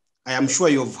 I am sure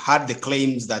you've heard the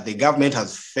claims that the government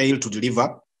has failed to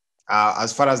deliver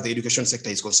as far as the education sector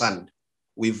is concerned.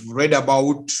 We've read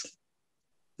about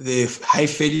the high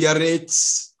failure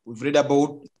rates. We've read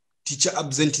about teacher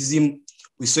absenteeism.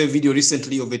 We saw a video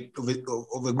recently of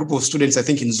a group of students, I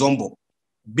think in Zombo,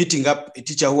 beating up a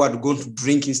teacher who had gone to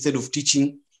drink instead of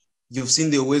teaching. You've seen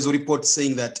the Uwezo report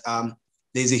saying that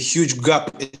there's a huge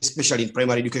gap, especially in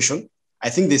primary education. I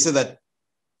think they say that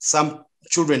some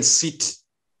children sit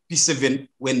P7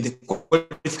 when the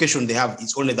qualification they have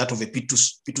is only that of a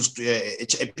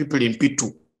P2 people in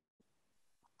P2.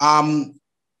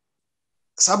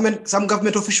 Some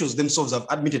government officials themselves have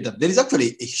admitted that there is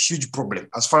actually a huge problem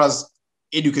as far as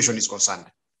education is concerned.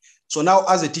 So now,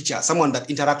 as a teacher, someone that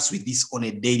interacts with this on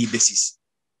a daily basis,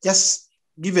 just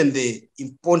given the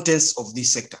importance of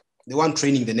this sector, the one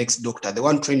training the next doctor, the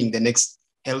one training the next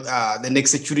health, the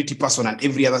next security person, and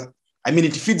every other. I mean,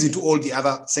 it feeds into all the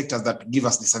other sectors that give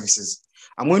us the services.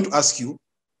 I'm going to ask you,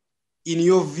 in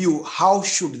your view, how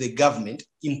should the government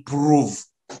improve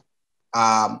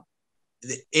the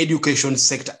education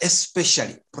sector,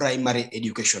 especially primary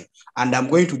education? And I'm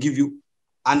going to give you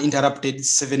uninterrupted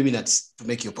 7 minutes to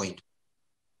make your point.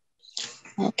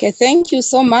 Okay, thank you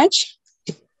so much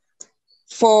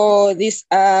for this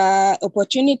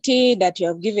opportunity that you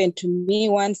have given to me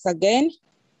once again.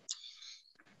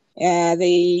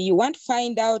 You want to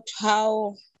find out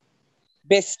how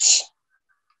best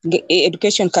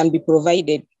education can be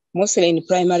provided, mostly in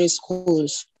primary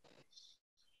schools.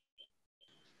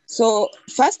 So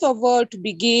first of all, to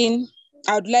begin,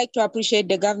 I would like to appreciate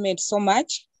the government so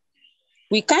much.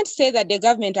 We can't say that the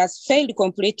government has failed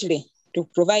completely to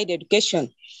provide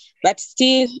education, but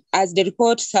still, as the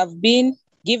reports have been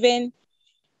given,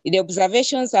 the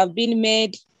observations have been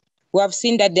made, we have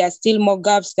seen that there are still more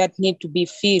gaps that need to be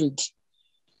filled.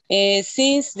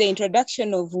 Since the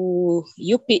introduction of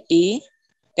UPE,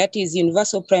 that is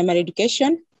Universal Primary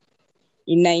Education,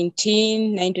 in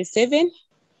 1997,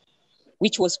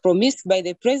 which was promised by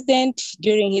the president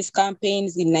during his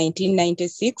campaigns in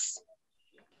 1996.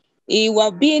 We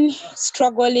have been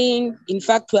struggling. In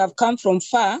fact, we have come from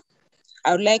far.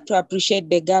 I would like to appreciate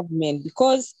the government,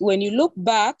 because when you look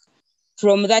back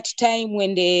from that time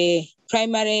when the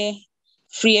primary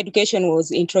free education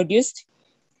was introduced,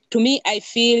 to me, I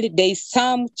feel there is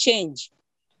some change.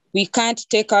 We can't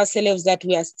take ourselves that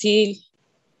we are still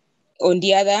on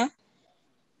the other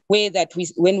way that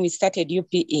when we started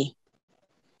UPE.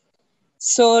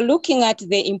 So looking at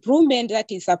the improvement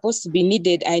that is supposed to be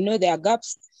needed, I know there are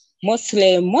gaps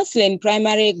mostly in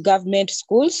primary government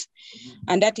schools,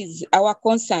 and that is our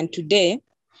concern today.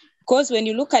 Because when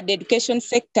you look at the education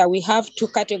sector, we have two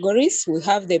categories. We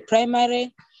have the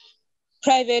primary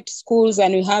private schools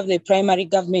and we have the primary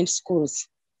government schools.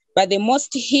 But the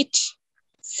most hit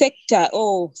sector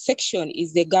or section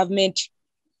is the government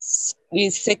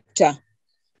sector.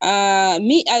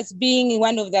 Me as being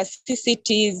one of the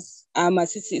CCTs,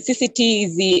 CCT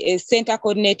is the center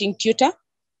coordinating tutor.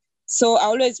 So I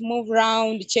always move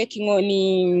around checking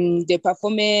on the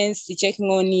performance, checking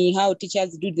on how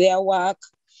teachers do their work.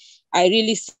 I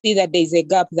really see that there is a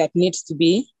gap that needs to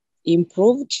be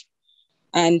improved.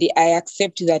 And I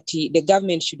accept that the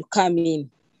government should come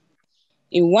in.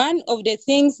 And one of the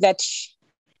things that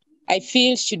I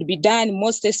feel should be done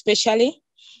most especially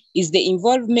is the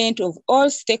involvement of all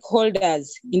stakeholders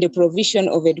in the provision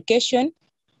of education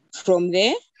from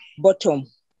the bottom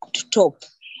to top,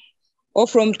 or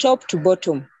from top to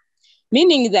bottom,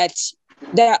 meaning that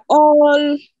the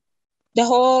whole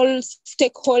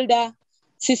stakeholder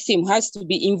system has to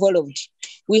be involved.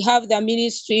 We have the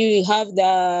ministry, we have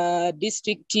the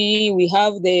district, we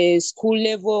have the school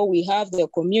level, we have the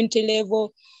community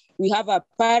level, we have a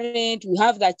parent, we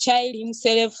have the child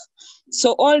himself.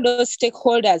 So all those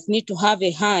stakeholders need to have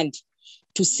a hand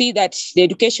to see that the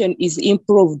education is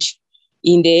improved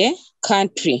in the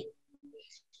country.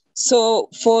 So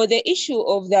for the issue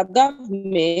of the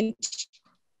government,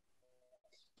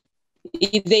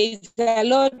 there is a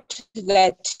lot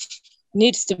that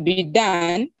needs to be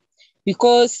done,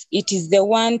 because it is the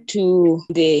one to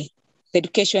the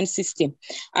education system.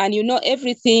 And you know,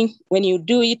 everything, when you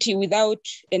do it without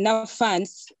enough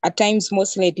funds, at times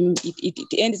mostly it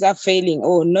ends up failing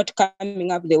or not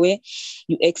coming up the way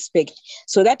you expect.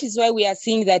 So that is why we are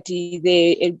seeing that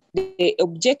the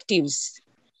objectives,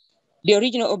 the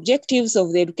original objectives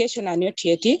of the education are not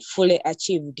yet fully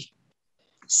achieved.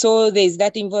 So there is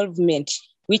that involvement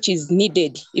which is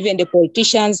needed. Even the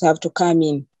politicians have to come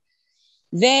in.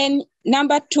 Then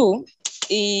number two,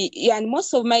 and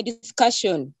most of my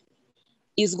discussion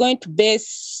is going to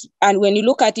base, and when you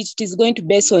look at it, it is going to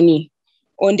base on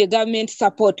the government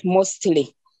support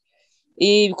mostly.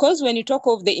 Because when you talk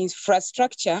of the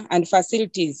infrastructure and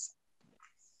facilities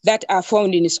that are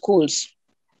found in schools,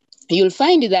 you'll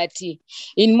find that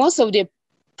in most of the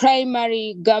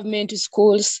primary government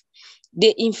schools,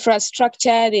 the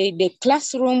infrastructure, the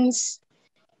classrooms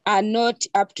are not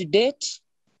up to date.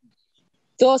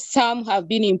 Though some have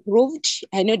been improved,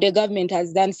 I know the government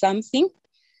has done something,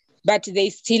 but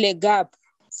there's still a gap.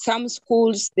 Some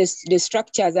schools, the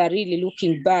structures are really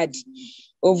looking bad,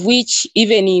 of which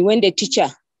even when the teacher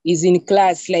is in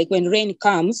class, like when rain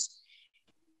comes,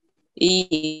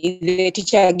 the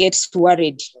teacher gets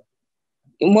worried,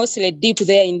 mostly deep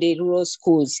there in the rural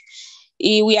schools.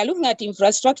 We are looking at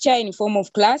infrastructure in form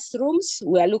of classrooms.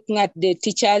 We are looking at the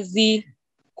teachers'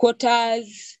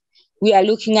 quarters. We are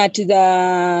looking at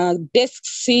the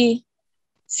desks.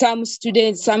 Some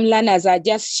students, some learners are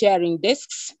just sharing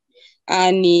desks,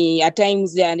 and at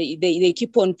times they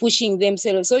keep on pushing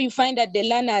themselves. So you find that the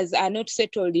learners are not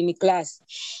settled in class.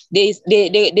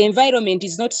 The environment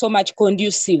is not so much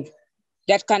conducive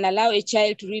that can allow a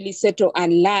child to really settle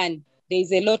and learn. There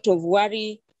is a lot of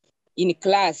worry in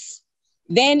class.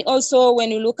 Then also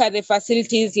when you look at the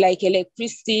facilities like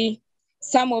electricity,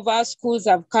 some of our schools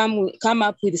have come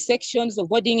up with sections of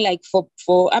boarding like for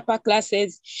upper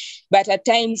classes, but at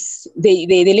times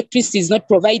the electricity is not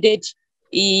provided.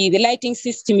 The lighting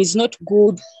system is not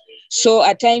good. So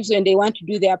at times when they want to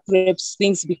do their preps,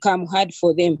 things become hard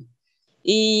for them.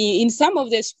 In some of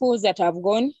the schools that I've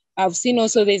gone, I've seen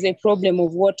also there's a problem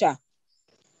of water.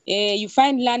 You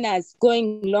find learners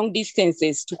going long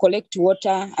distances to collect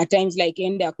water. At times, like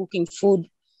when they're cooking food,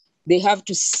 they have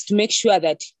to make sure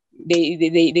that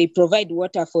they provide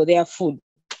water for their food.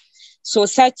 So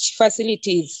such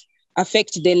facilities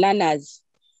affect the learners.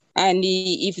 And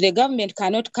if the government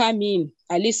cannot come in,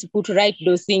 at least put right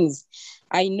those things,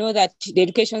 I know that the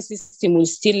education system will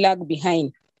still lag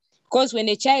behind. Because when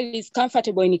a child is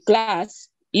comfortable in class,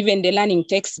 even the learning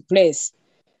takes place.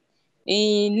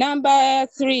 Number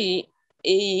three,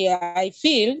 I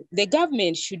feel the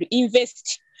government should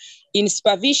invest in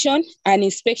supervision and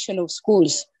inspection of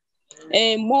schools.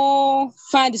 More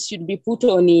funds should be put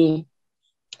on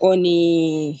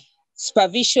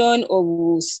supervision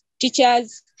of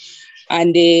teachers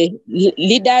and the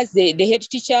leaders, the head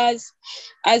teachers.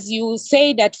 As you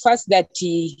say that first, that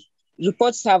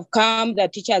reports have come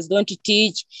that teachers don't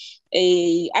teach.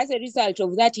 As a result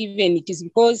of that, even it is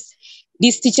because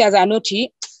these teachers are not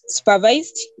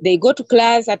supervised. They go to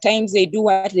class, at times they do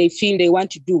what they feel they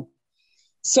want to do.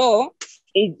 So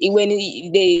when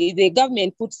the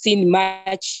government puts in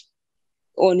much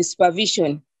on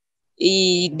supervision,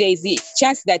 there's a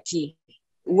chance that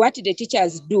what the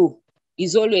teachers do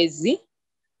is always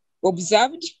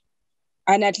observed,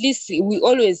 and at least we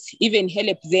always even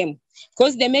help them.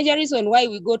 Because the major reason why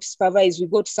we go to supervise, we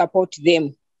go to support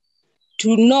them,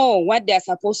 to know what they are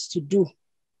supposed to do.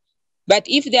 But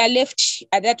if they are left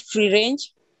at that free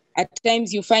range, at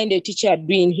times you find a teacher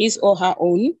doing his or her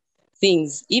own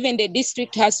things. Even the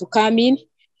district has to come in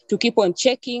to keep on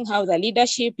checking how the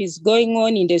leadership is going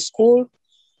on in the school.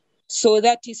 So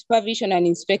that is supervision and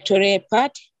inspectorate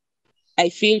part, I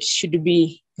feel should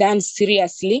be done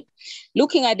seriously.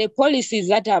 Looking at the policies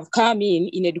that have come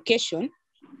in education,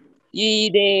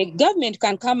 the government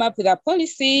can come up with a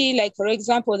policy, like for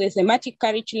example, the thematic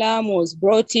curriculum was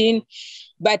brought in,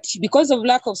 but because of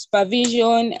lack of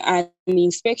supervision and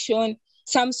inspection,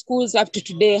 some schools up to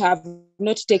today have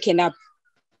not taken up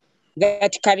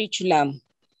that curriculum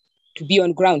to be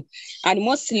on ground, and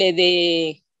mostly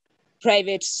the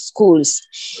private schools.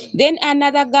 Then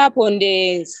another gap on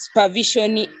the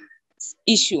supervision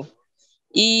issue.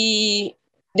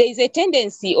 There is a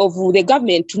tendency of the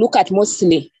government to look at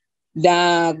mostly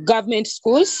the government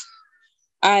schools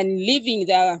and leaving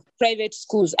the private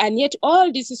schools. And yet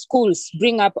all these schools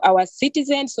bring up our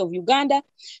citizens of Uganda.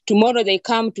 Tomorrow they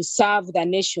come to serve the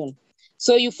nation.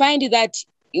 So you find that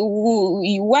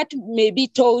what may be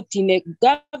taught in a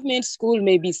government school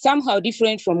may be somehow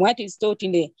different from what is taught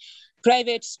in a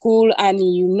private school. And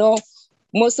you know,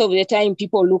 most of the time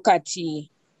people look at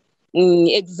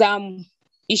exam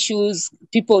issues,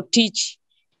 people teach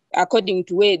according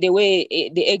to the way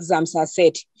the exams are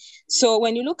set. So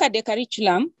when you look at the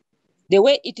curriculum, the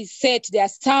way it is set, there are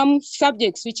some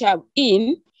subjects which are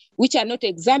not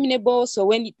examinable. So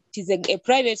when it is a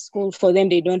private school, for them,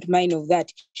 they don't mind of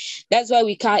that. That's why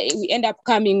we end up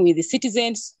coming with the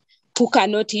citizens who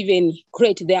cannot even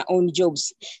create their own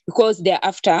jobs, because they're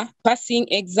after passing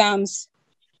exams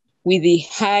with the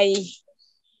high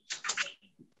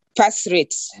pass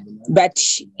rates. But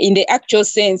in the actual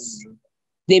sense,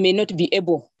 they may not be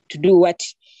able to do what,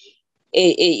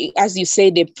 as you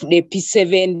say, the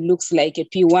P7 looks like a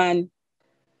P1.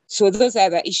 So those are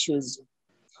the issues.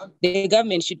 The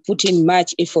government should put in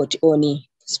much effort on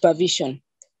supervision.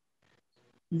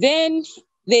 Then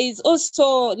there is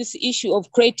also this issue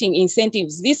of creating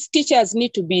incentives. These teachers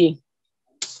need to be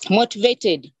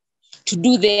motivated to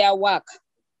do their work.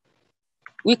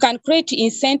 We can create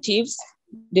incentives,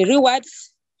 the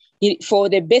rewards for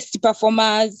the best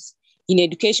performers in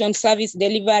education service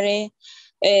delivery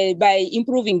by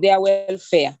improving their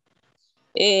welfare.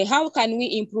 How can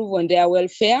we improve on their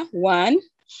welfare? One,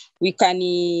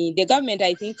 the government,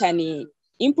 I think, can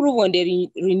improve on the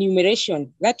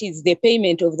remuneration, that is the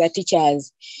payment of the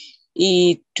teachers.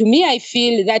 To me, I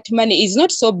feel that money is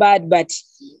not so bad, but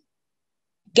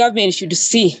government should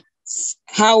see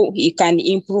how it can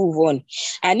improve on.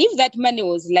 And if that money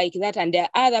was like that, and there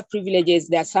are other privileges,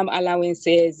 there are some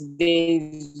allowances,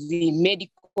 there's the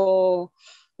medical,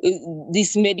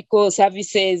 these medical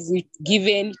services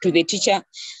given to the teacher,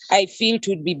 I feel it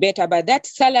would be better. But that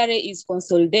salary is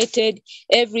consolidated,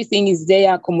 everything is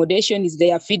there, accommodation is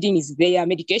there, feeding is there,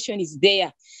 medication is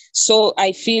there. So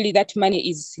I feel that money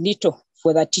is little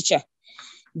for the teacher.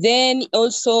 Then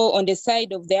also on the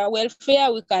side of their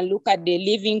welfare, we can look at the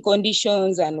living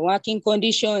conditions and working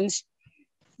conditions.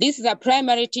 This is a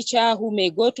primary teacher who may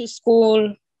go to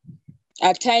school.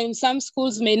 At times, some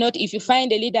schools may not, if you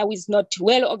find a leader who is not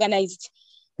well organized,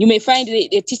 you may find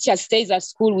the teacher stays at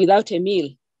school without a meal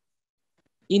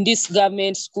in this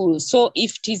government school. So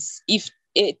if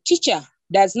a teacher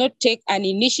does not take an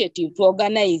initiative to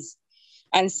organize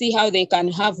and see how they can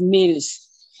have meals,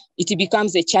 it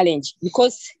becomes a challenge,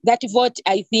 because that vote,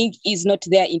 I think, is not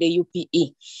there in the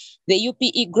UPE. The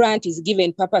UPE grant is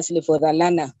given purposely for the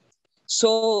learner.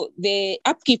 So the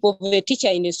upkeep of a teacher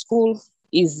in a school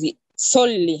is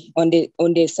solely on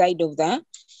the side of the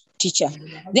teacher.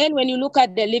 Then when you look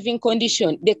at the living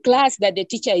condition, the class that the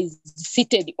teacher is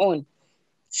seated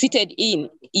in,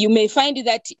 you may find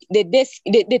that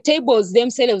the tables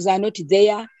themselves are not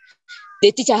there.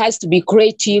 the teacher has to be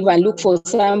creative and look for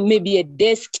maybe a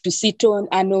desk to sit on,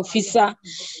 an officer,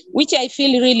 which I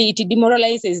feel really it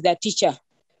demoralizes the teacher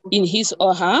in his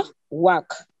or her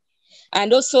work.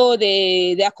 And also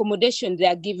the accommodation they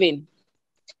are given.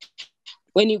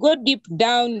 When you go deep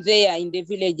down there in the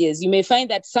villages, you may find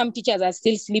that some teachers are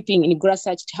still sleeping in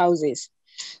grass-thatched houses.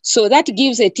 So that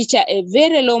gives a teacher a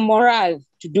very low morale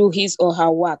to do his or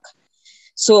her work.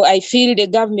 So I feel the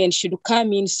government should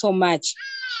come in so much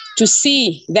to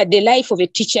see that the life of a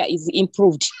teacher is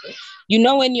improved. You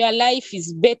know, when your life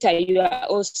is better, you are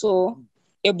also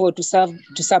able to serve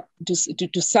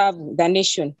the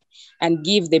nation and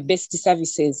give the best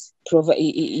services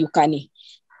you can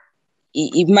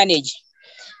manage.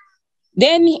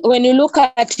 Then when you look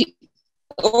at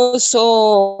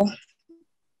also,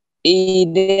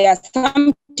 there are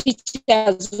some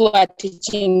teachers who are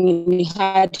teaching in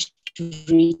hard to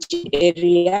reach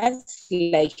areas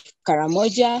like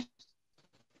Karamoja.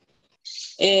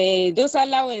 Those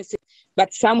allowances,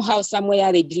 but somehow,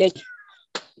 somewhere they delay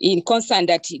in concern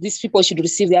that these people should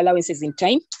receive their allowances in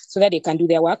time so that they can do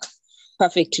their work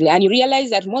perfectly. And you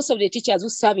realize that most of the teachers who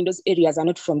serve in those areas are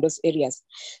not from those areas.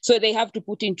 So they have to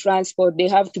put in transport, they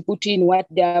have to put in what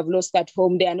they have lost at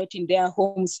home, they are not in their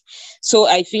homes. So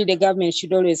I feel the government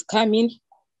should always come in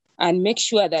and make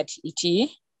sure that it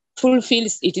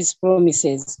fulfills its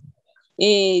promises.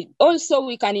 Also,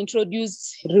 we can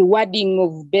introduce rewarding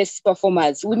of best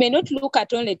performers. We may not look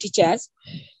at only teachers,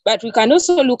 but we can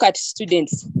also look at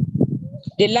students,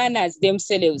 the learners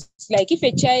themselves. Like if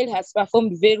a child has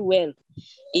performed very well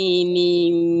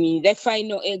in the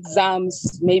final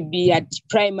exams, maybe at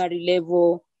primary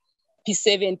level,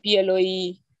 P7,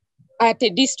 PLOE, at a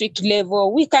district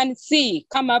level, we can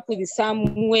come up with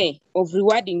some way of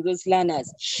rewarding those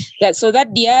learners, so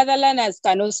that the other learners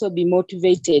can also be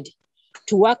motivated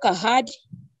to work hard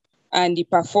and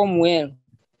perform well.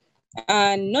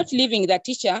 And not leaving the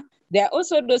teacher, there are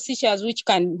also those teachers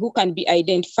who can be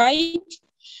identified.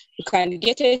 You can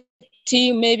get a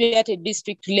team maybe at a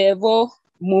district level,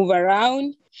 move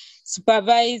around,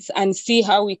 supervise, and see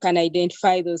how we can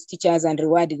identify those teachers and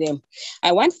reward them.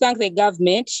 I want to thank the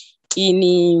government.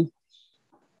 In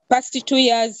past 2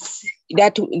 years,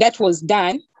 that was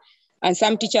done, and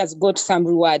some teachers got some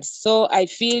rewards. So I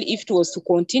feel if it was to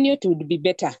continue, it would be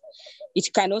better.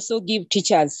 It can also give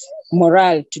teachers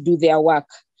morale to do their work.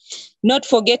 Not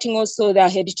forgetting also the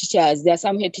head teachers. There are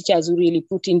some head teachers who really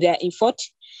put in their effort,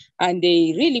 and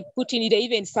they really put in, they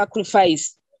even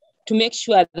sacrifice to make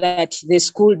sure that the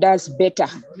school does better.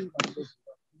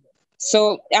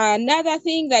 So another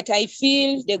thing that I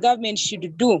feel the government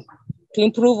should do to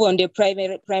improve on the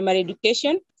primary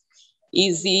education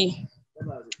is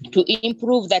to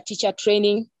improve the teacher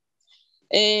training.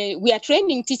 We are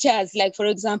training teachers, like for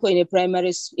example, in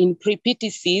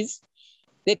pre-PTCs,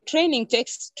 the training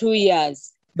takes 2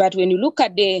 years. But when you look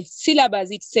at the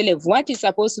syllabus itself, what is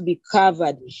supposed to be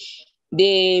covered,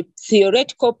 the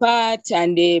theoretical part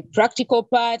and the practical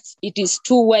part, it is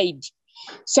too wide.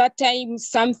 Sometimes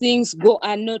some things go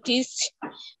unnoticed,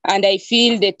 and I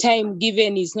feel the time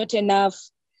given is not enough.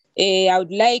 I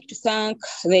would like to thank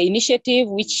the initiative,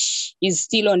 which is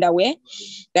still underway,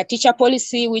 the teacher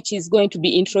policy, which is going to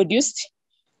be introduced,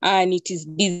 and it is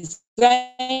designed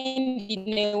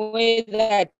in a way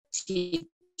that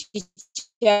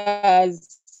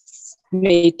teachers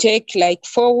may take like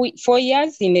 4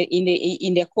 years in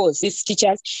the course, these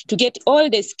teachers, to get all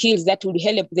the skills that would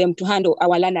help them to handle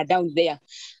our learner down there.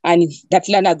 And that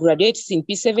learner graduates in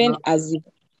P7 as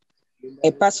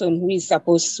a person who is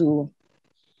supposed to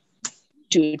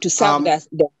serve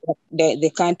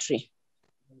the country.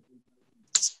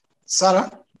 Sarah?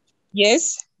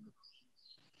 Yes?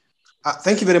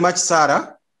 Thank you very much,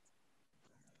 Sarah.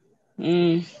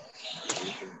 You're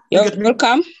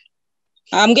welcome.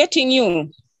 I'm getting you.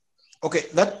 Okay,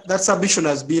 that submission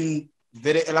has been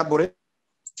very elaborate.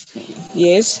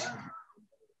 Yes.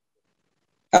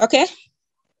 Okay.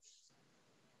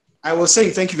 I was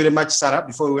saying thank you very much, Sarah,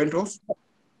 before we went off.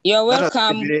 You're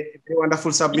welcome. That was a very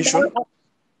wonderful submission.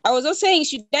 I was also saying,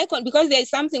 should I, because there is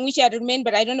something which I remain,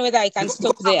 but I don't know whether I can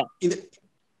stop there. In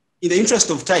the interest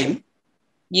of time,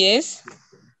 yes,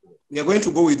 we are going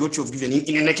to go with what you've given.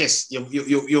 In any case,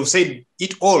 you've said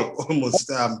it all almost.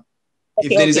 If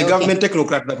there is a government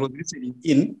technocrat that was listening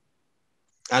in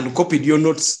and copied your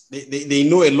notes, they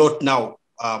know a lot now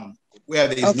where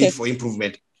there is need for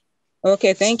improvement.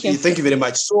 Okay, thank you. Thank you very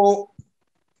much. So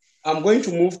I'm going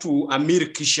to move to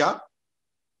Amiirah Kisha.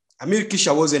 Amiirah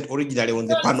Kisha wasn't originally on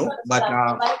the panel, but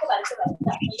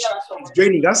he's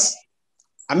joining us.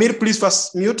 Amir, please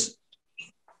first mute.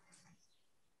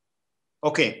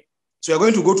 Okay. So we're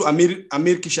going to go to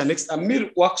Amiirah Kisha next.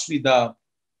 Amiirah works with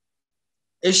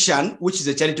Asian, which is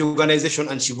a charity organization,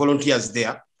 and she volunteers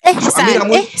there.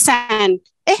 Ehsan.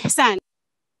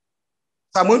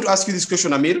 So I'm going to ask you this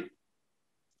question, Amiirah.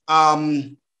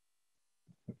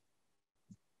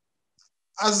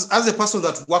 As a person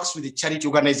that works with a charity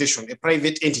organization, a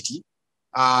private entity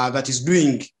that is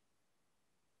doing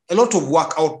a lot of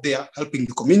work out there, helping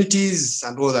the communities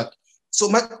and all that. So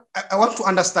I want to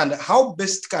understand how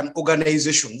best can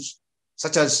organizations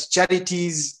such as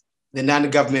charities, the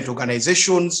non-government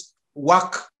organizations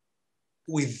work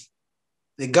with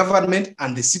the government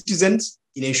and the citizens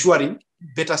in ensuring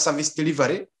better service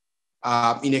delivery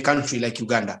in a country like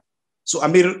Uganda. So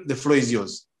Amiirah, the floor is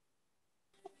yours.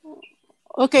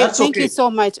 Okay, thank you so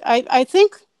much.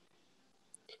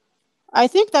 I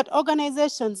think that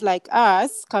organizations like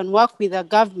us can work with the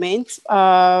government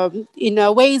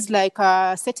in ways like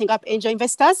setting up angel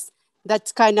investors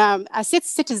that can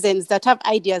assist citizens that have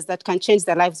ideas that can change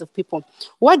the lives of people.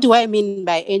 What do I mean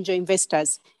by angel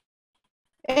investors?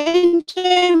 Angel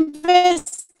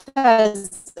investors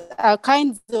are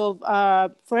kinds of,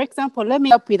 for example, let me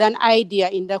help with an idea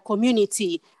in the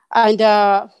community, and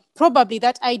probably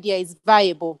that idea is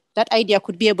viable. That idea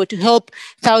could be able to help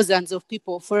thousands of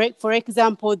people. For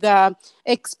example, the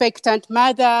expectant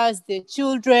mothers, the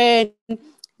children,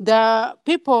 the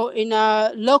people in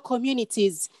low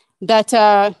communities that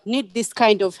need this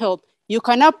kind of help. You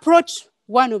can approach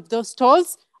one of those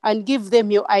stalls and give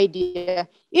them your idea.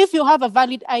 If you have a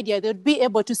valid idea, they'll be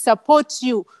able to support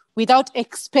you without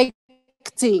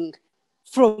expecting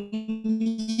from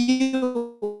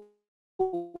you.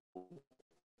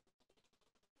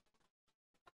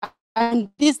 And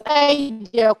this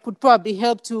idea could probably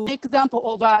help to,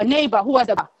 example of a neighbor who has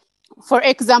for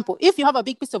example, if you have a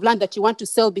big piece of land that you want to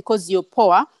sell because you're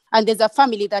poor and there's a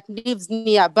family that lives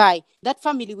nearby, that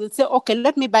family will say, okay,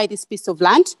 let me buy this piece of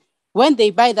land. When they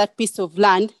buy that piece of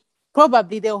land,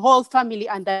 probably the whole family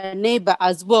and the neighbor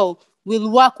as well will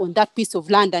work on that piece of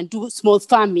land and do small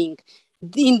farming.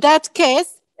 In that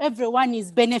case, everyone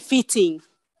is benefiting.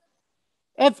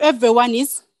 Everyone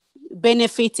is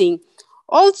benefiting.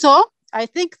 Also, I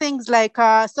think things like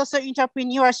social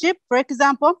entrepreneurship, for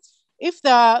example, if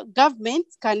the government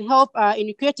can help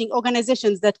in creating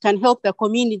organizations that can help the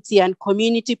community and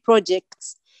community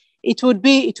projects, it would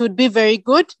be very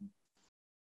good.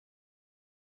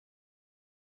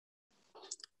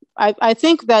 I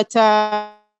think that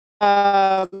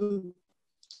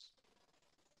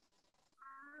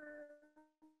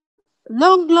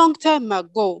long time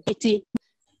ago,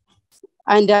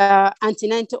 and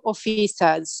antenatal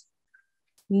officers.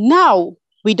 Now,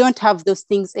 we don't have those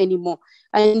things anymore.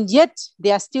 And yet,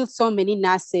 there are still so many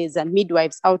nurses and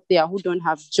midwives out there who don't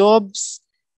have jobs.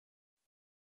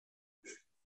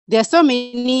 There are so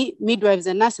many midwives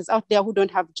and nurses out there who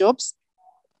don't have jobs.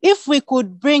 If we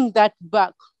could bring that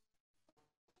back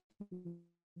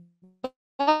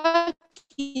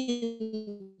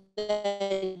in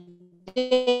the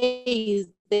days,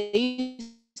 they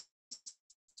used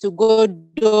to go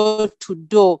door to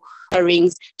door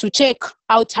rings to check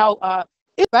out how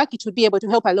if back, it would be able to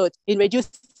help a lot in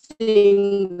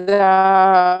reducing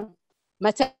the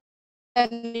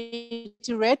maternity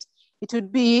rate. It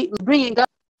would be bringing up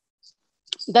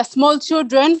the small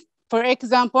children, for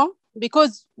example,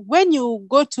 because when you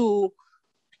go to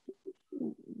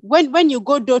when you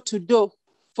go door to door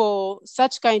for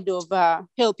such kind of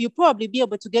help, you probably be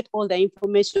able to get all the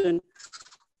information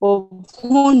of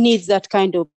who needs that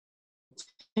kind of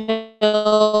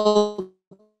help.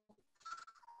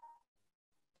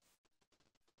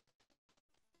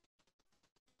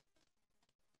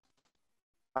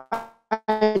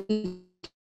 And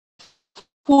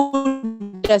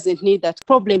who doesn't need that?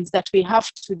 Problems that we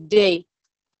have today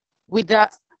with the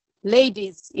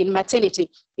ladies in maternity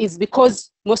is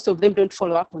because most of them don't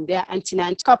follow up on their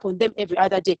antenatal, up on them every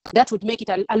other day. That would make it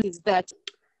that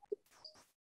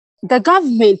the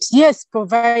government, yes,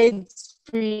 provides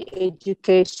free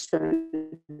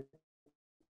education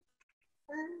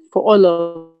for all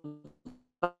of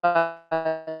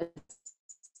us,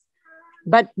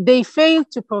 but they fail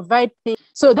to provide things.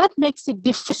 So that makes it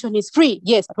different. Is free,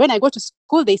 yes. But when I go to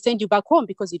school, they send you back home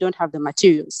because you don't have the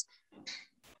materials.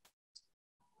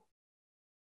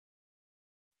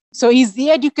 So is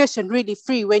the education really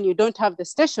free when you don't have the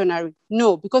stationery?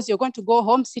 No, because you're going to go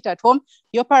home, sit at home.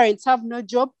 Your parents have no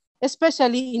job,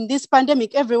 especially in this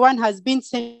pandemic. Everyone has been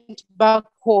sent back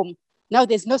home. Now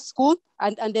there's no school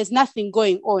and there's nothing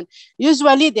going on.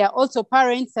 Usually there are also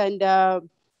parents and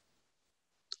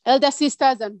elder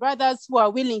sisters and brothers who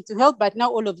are willing to help, but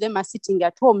now all of them are sitting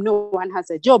at home. No one has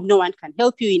a job. No one can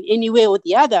help you in any way or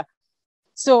the other.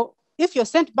 So if you're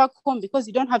sent back home because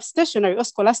you don't have stationery or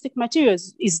scholastic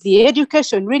materials, is the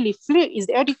education really free? Is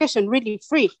the education really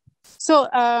free? So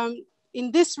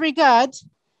in this regard,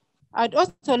 I'd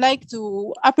also like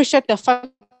to appreciate the fact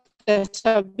that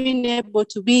I've been able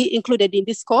to be included in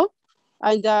this call.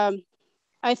 And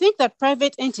I think that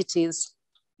private entities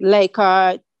like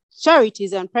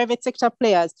charities and private sector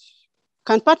players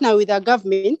can partner with our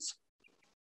government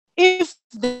if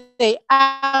they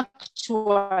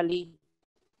actually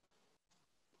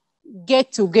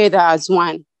get together as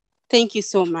one. Thank you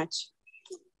so much.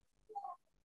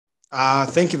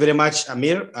 Thank you very much,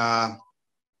 Amir.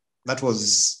 That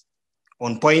was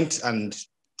on point and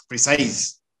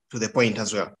precise to the point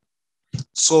as well.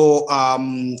 So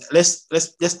let's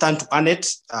turn to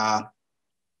Annet.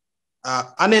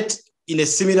 Annet, in a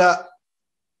similar,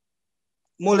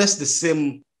 more or less the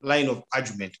same line of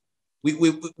argument.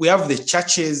 We have the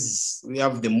churches, we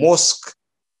have the mosque,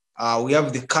 we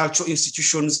have the cultural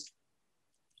institutions.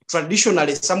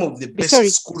 Traditionally, some of the best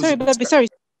schools.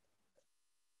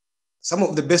 Some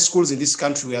of the best schools in this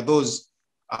country are those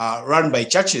run by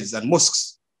churches and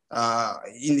mosques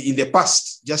in the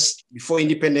past, just before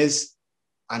independence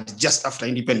and just after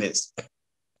independence.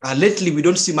 Lately, we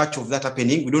don't see much of that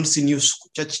happening. We don't see new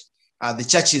the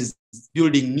churches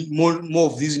building more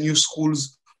of these new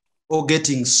schools or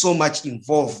getting so much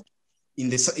involved in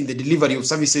the delivery of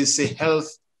services, say health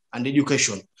and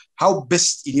education. How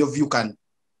best, in your view, can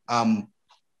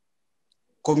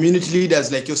community leaders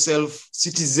like yourself,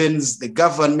 citizens, the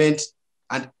government,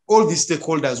 and all these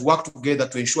stakeholders work together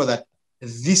to ensure that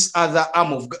this other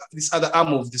arm of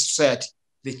the society,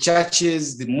 the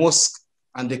churches, the mosque,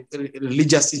 and the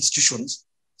religious institutions,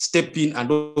 step in and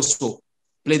also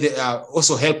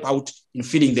also help out in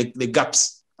filling the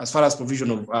gaps as far as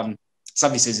provision of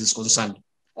services is concerned?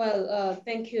 Well,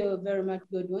 thank you very much,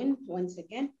 Godwin, once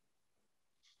again.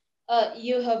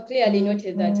 You have clearly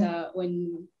noted that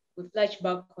when we flash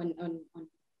back on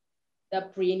the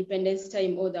pre-independence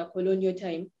time or the colonial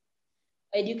time,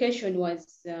 education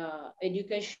was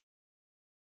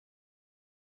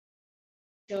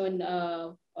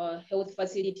health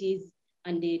facilities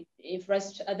and the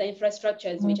other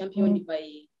infrastructures were championed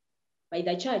by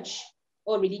the church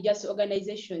or religious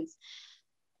organizations.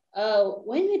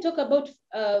 When we talk about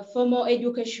formal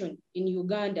education in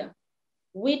Uganda,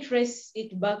 we trace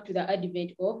it back to the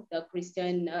advent of the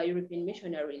Christian European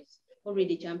missionaries who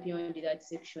really championed that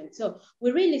section. So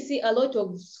we really see a lot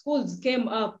of schools came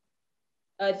up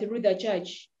through the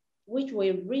church, which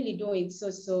were really doing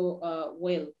so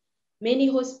well. Many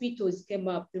hospitals came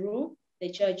up through the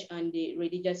church and the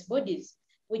religious bodies,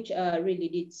 which really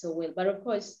did so well. But of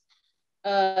course,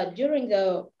 during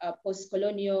the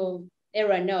post-colonial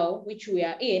era now, which we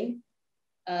are in,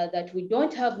 that we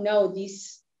don't have now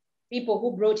these people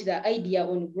who brought the idea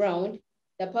on ground,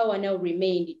 the power now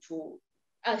remained to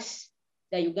us,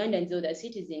 the Ugandans or the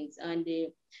citizens. And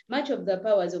much of the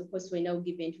powers, of course, were now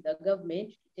given to the government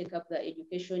to take up the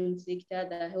education sector,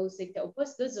 the health sector. Of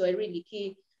course, those were really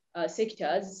key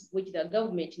sectors which the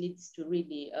government needs to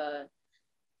really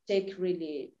take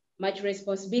really much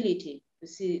responsibility to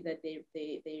see that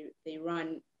they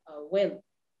run well.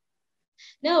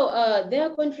 Now, their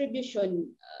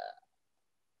contribution,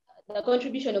 the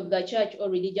contribution of the church or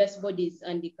religious bodies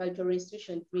and the cultural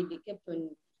institutions really kept on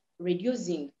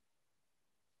reducing.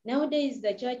 Nowadays,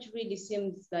 the church really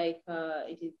seems like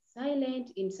it is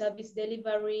silent in service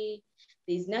delivery.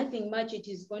 There's nothing much it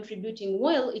is contributing.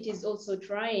 Well, it is also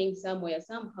trying somewhere,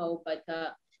 somehow, but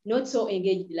not so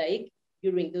engaged like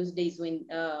during those days when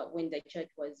the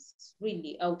church was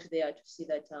really out there to see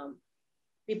that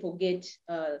people get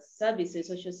services,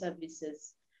 social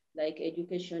services like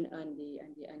education and the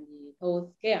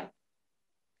health care.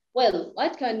 Well,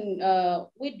 what can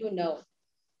we do now?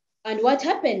 And what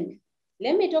happened?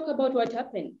 Let me talk about what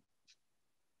happened.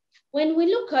 When we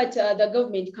look at the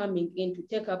government coming in to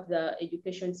take up the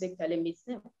education sector, let me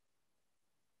say,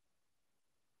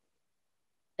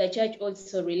 the church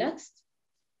also relaxed.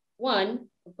 One,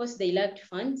 of course, they lacked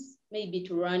funds, maybe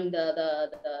to run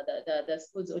the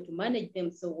schools or to manage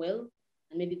them so well,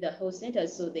 and maybe the health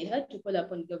centers. So they had to call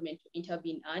upon government to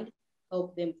intervene and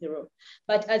help them through.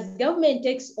 But as government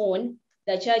takes on,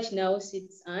 the church now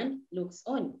sits and looks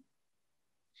on.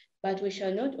 But we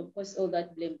shall not, of course, all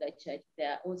that blame the church.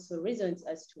 There are also reasons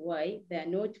as to why they are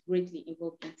not greatly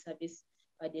involved in service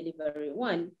delivery.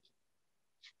 One,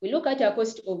 we look at a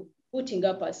cost of putting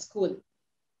up a school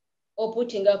or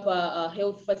putting up a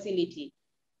health facility.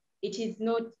 It is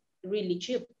not really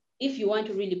cheap. If you want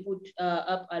to really put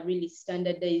up a really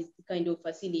standardized kind of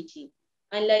facility,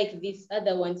 unlike these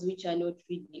other ones which are not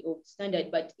really of standard,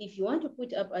 but if you want to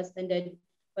put up a standard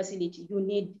facility, you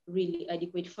need really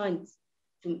adequate funds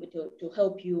to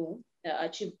help you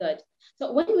achieve that.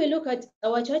 So when we look at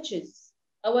our churches,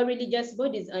 our religious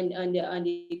bodies and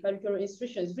the cultural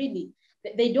institutions, really,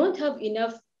 they don't have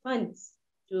enough funds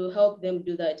to help them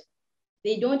do that.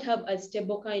 They don't have a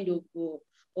stable kind of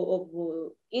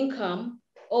income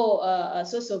or a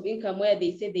source of income where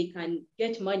they say they can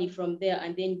get money from there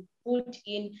and then put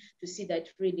in to see that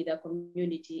really the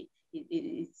community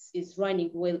is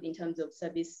running well in terms of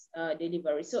service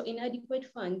delivery. So inadequate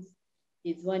funds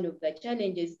is one of the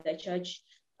challenges the church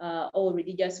or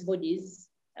religious bodies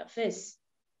face.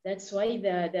 That's why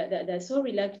they're so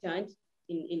reluctant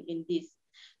in this.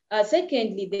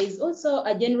 Secondly, there is also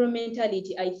a general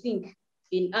mentality, I think,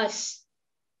 in us.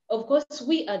 Of course,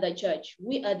 we are the church,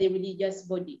 we are the religious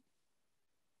body.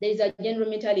 There is a general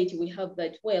mentality we have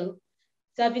that, well,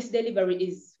 service delivery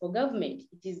is for government.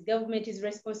 It is government's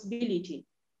responsibility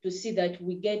to see that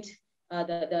we get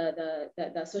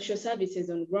the social services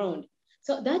on ground.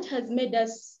 So that has made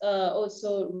us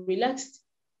also relaxed.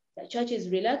 The church is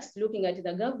relaxed looking at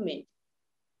the government.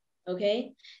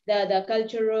 Okay, the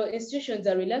cultural institutions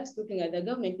are relaxed looking at the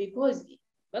government because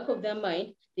back of their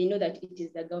mind, they know that it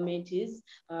is the government's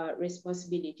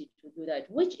responsibility to do that,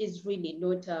 which is really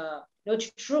not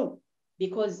true.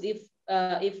 Because if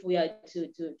we are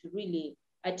to really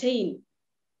attain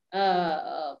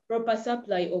proper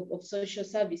supply of social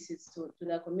services to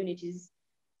the communities,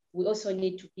 we also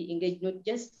need to be engaged, not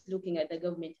just looking at the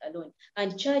government alone.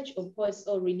 And church, of course,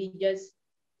 or religious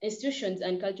institutions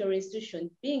and cultural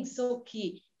institutions being so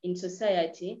key in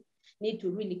society need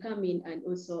to really come in and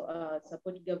also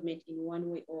support government in one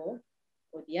way or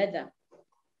the other.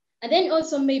 And then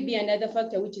also maybe another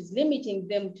factor which is limiting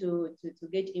them to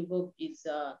get involved is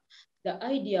the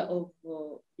idea of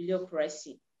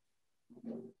bureaucracy.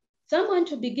 Someone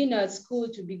to begin a school,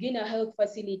 to begin a health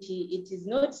facility, it is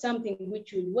not something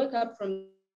which you wake up from, you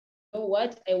know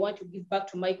what, I want to give back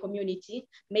to my community.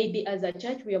 Maybe as a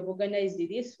church, we have organized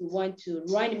this. We want to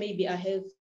run maybe a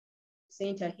health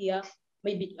center here,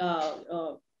 maybe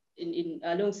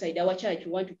alongside our church,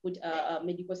 we want to put a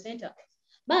medical center.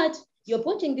 But you're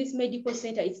putting this medical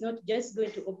center, it's not just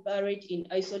going to operate in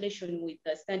isolation with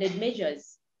the standard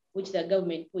measures which the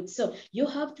government puts. So you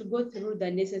have to go through the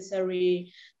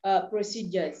necessary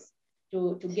procedures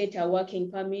to get a working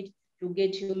permit, to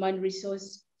get human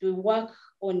resource, to work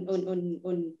on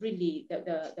really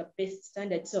the best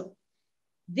standards. So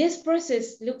this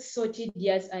process looks so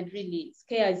tedious and really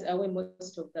scares away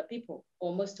most of the people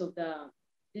or most of the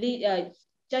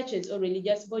churches or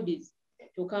religious bodies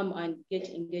to come and get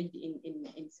engaged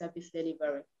in service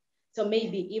delivery. So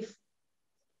maybe if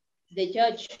the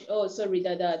church,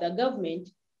 the government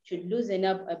should loosen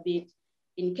up a bit.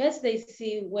 In case they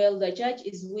see, well, the church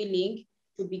is willing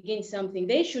to begin something,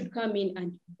 they should come in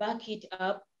and back it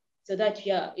up so that,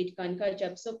 yeah, it can catch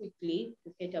up so quickly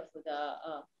to cater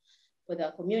for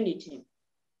the community.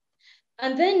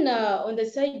 And then on the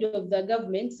side of the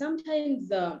government, sometimes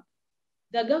the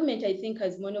government, I think,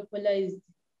 has monopolized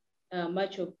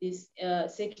much of these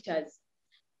sectors,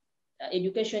 the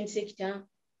education sector,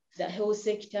 the health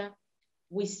sector.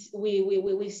 We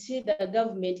see the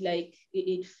government like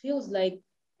it feels like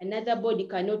another body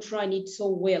cannot run it so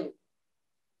well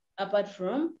apart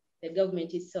from the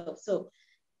government itself. So,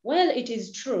 well, it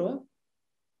is true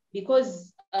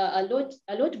because a lot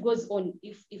goes on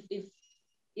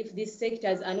if these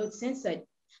sectors are not censored.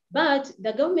 But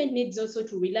the government needs also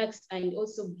to relax and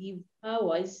also give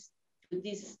powers to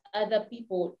these other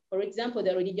people. For example,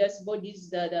 the religious bodies,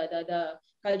 the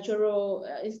cultural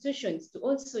institutions, to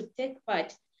also take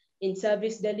part in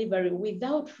service delivery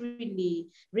without really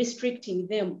restricting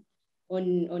them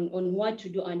on what to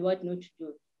do and what not to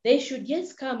do. They should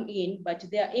just come in, but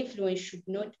their influence should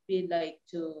not be like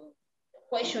to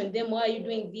question them, why are you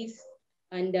doing this?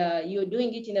 And you're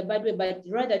doing it in a bad way, but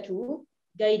rather to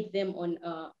guide them on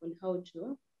how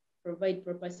to provide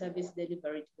proper service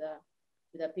delivery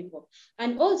to the people.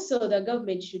 And also the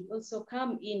government should also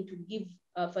come in to give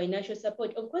financial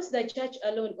support. Of course, the church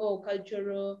alone or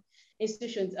cultural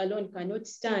institutions alone cannot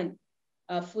stand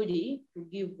fully to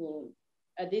give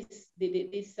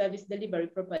this service delivery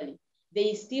properly.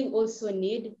 They still also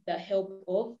need the help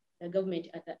of the government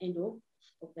at the end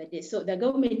of the day. So the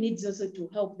government needs also to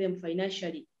help them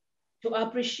financially, to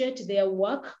appreciate their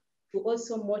work, to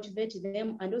also motivate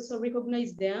them and also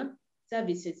recognize their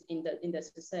services in the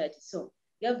society. So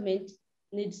government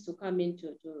needs to come in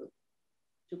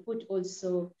to put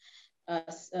also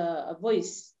a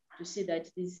voice to see that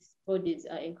these bodies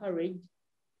are encouraged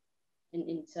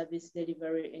in service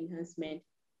delivery enhancement.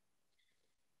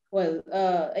 Well,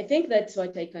 I think that's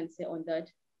what I can say on that.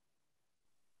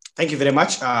 Thank you very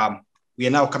much. We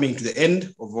are now coming to the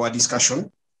end of our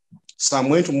discussion. So I'm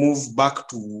going to move back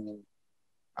to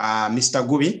Mr.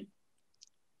 Guubi.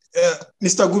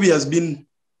 Mr. Guubi has been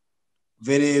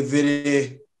very,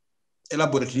 very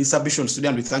elaborately submission today,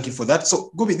 and we thank you for that.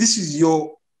 So Guubi, this is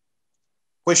your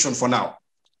question for now.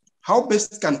 How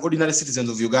best can ordinary citizens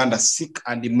of Uganda seek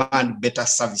and demand better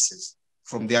services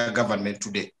from their government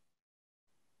today?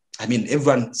 I mean,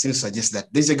 everyone seems to suggest that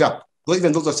there's a gap. Though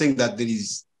even those are saying that there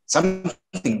is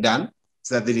something done,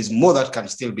 so that there is more that can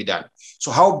still be done.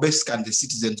 So how best can the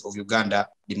citizens of Uganda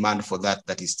demand for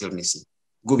that is still missing?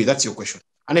 Guubi, that's your question.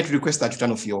 I need to request that you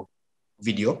turn off your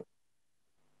video.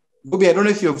 Guubi, I don't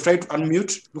know if you've tried to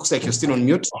unmute. Looks like you're still on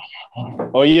mute.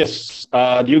 Oh, yes.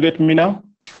 Do you get me now?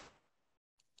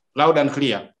 Loud and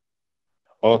clear.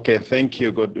 Okay, thank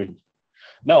you, Godwin.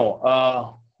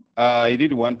 Now, I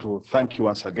did want to thank you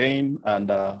once again, and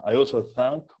I also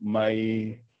thank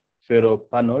my fellow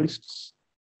panelists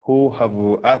who have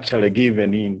actually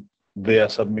given in their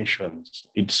submissions.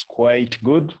 It's quite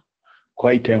good,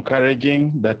 quite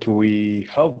encouraging that we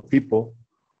have people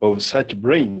of such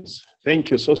brains. Thank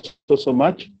you so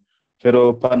much,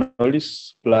 fellow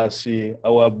panelists, plus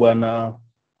our Bwana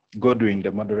Godwin,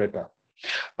 the moderator.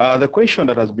 The question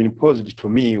that has been posed to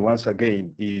me once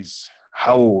again is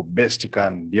how best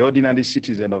can the ordinary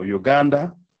citizen of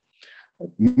Uganda,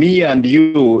 me and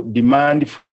you, demand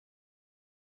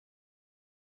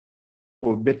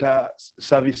for better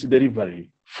service delivery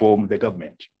from the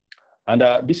government. And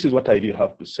this is what I do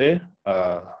have to say.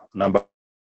 Number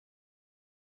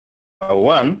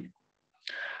one,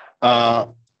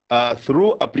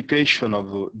 through application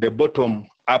of the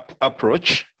bottom-up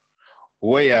approach,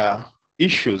 where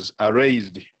issues are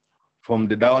raised from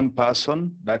the down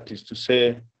person, that is to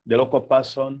say, the local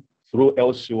person, through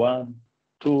LC1,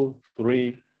 2,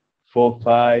 3, 4,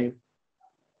 5,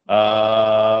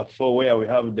 for where we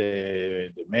have the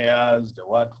mayors, the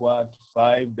what,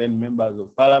 5, then members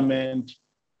of parliament,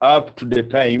 up to the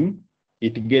time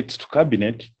it gets to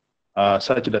cabinet,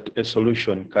 such that a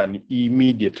solution can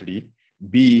immediately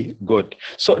be got.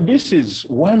 So this is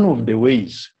one of the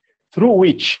ways through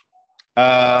which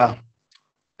the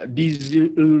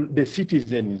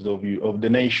citizens of the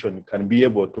nation can be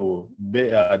able to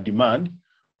demand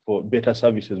for better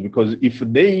services, because if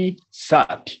they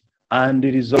sat and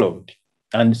resolved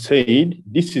and said,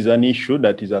 this is an issue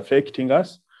that is affecting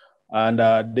us, and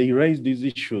they raised these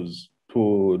issues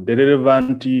to the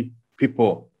relevant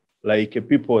people, like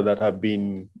people that have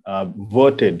been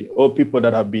voted or people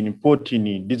that have been put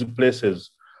in these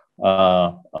places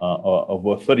of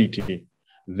authority,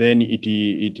 then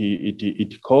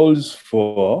it calls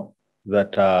for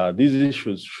that these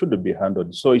issues should be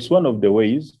handled. So it's one of the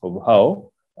ways of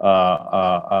how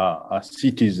a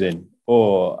citizen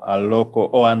or a local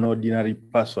or an ordinary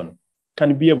person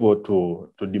can be able to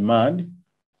demand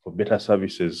for better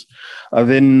services.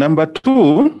 Then number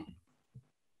two,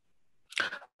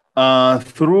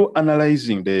 through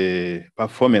analyzing the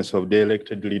performance of the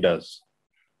elected leaders,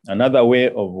 another way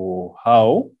of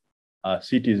how a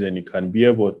citizen can be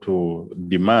able to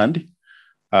demand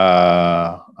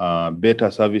better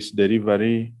service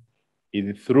delivery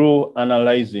is through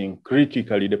analyzing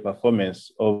critically the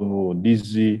performance of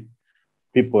these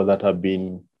people that have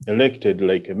been elected,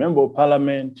 like a member of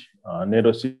parliament,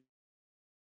 NEDO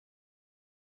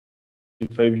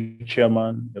 5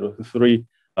 chairman, NEDO 3,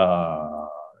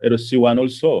 LC1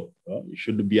 also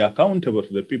should be accountable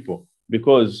to the people,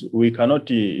 because we cannot,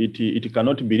 it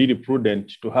cannot be really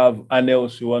prudent to have an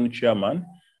LC1 chairman,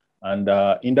 and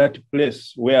in that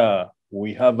place where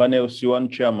we have an LC1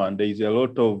 chairman, there is a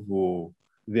lot of,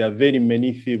 there are very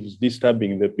many thieves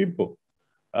disturbing the people.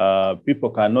 People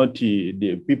cannot,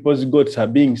 the people's goods are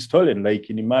being stolen, like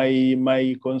in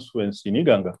my constituency in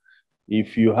Iganga.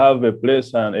 If you have a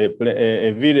place and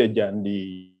a village and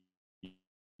the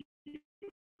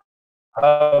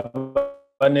have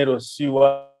an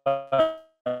LC1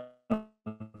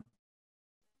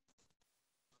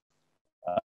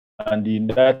 and in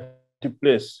that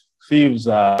place, thieves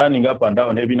are running up and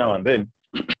down every now and then,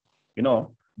 you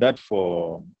know, that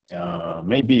for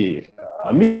maybe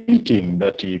a meeting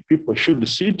that people should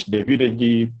sit, the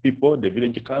village people, the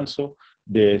village council,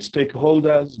 the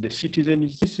stakeholders, the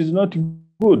citizens. This is not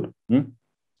good.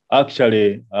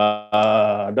 Actually,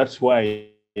 that's why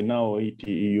now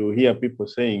you hear people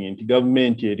saying,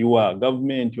 government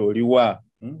jango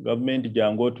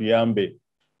tuyambe,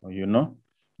 you know,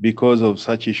 because of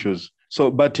such issues. So,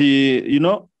 but, you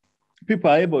know, people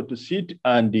are able to sit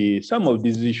and some of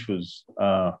these issues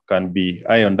can be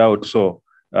ironed out. So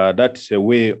that's a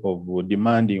way of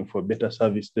demanding for better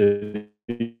service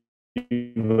delivery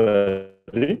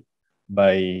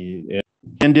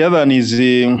and the other one is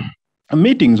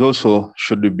meetings also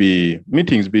should be,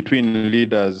 meetings between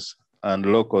leaders and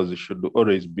locals should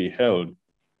always be held.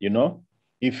 You know,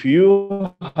 if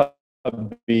you have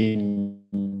been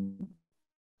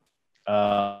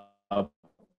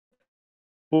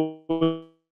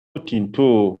put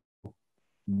into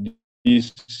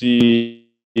this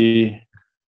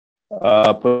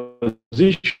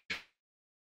position,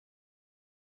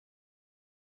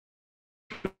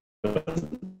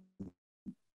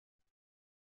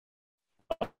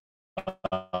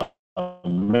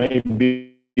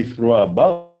 maybe through a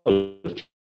ballot,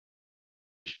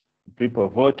 people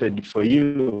voted for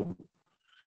you.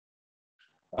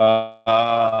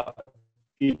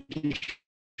 It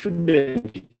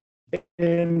shouldn't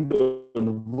end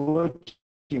on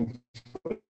voting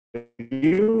for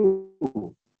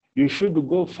you. You should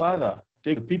go further.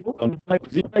 Take people on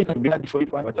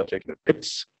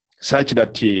it's such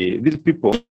that these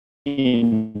people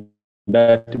in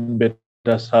that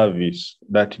better service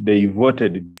that they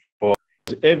voted for.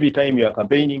 Every time you are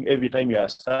campaigning, every time you are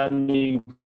standing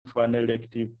for an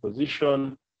elective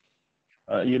position,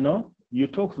 you know, you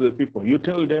talk to the people. You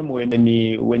tell them when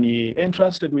you're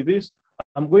entrusted with this,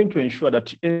 I'm going to ensure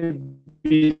that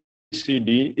ABCD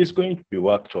is going to be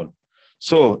worked on.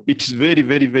 So it's very,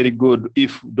 very, very good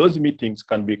if those meetings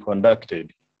can be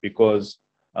conducted, because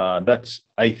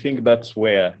I think that's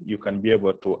where you can be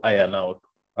able to iron out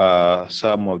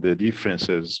some of the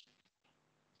differences.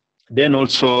 Then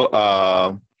also,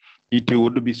 it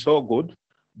would be so good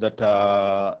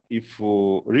that if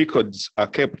records are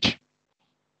kept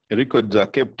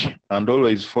and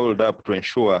always followed up to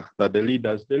ensure that the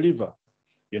leaders deliver,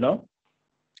 you know?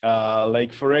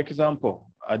 Like, for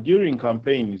example, during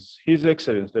campaigns, His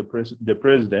Excellency, the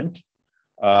President,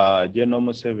 General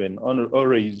Museveni,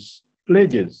 always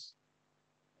pledges.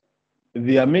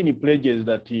 There are many pledges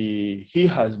that he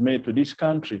has made to this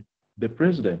country, the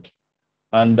President.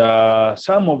 And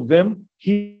some of them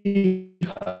he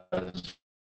has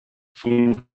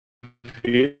fulfilled,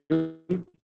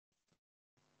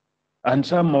 and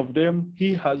some of them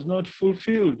he has not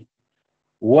fulfilled.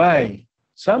 Why?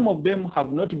 Some of them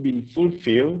have not been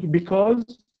fulfilled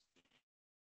because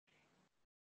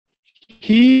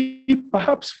he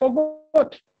perhaps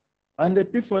forgot. And the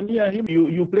people near him,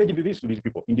 you pledged this to these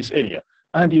people in this area.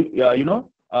 And you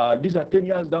know, these are 10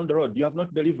 years down the road. You have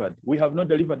not delivered. We have not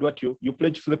delivered what you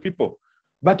pledged to the people.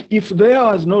 But if there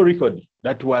was no record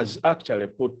that was actually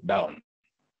put down,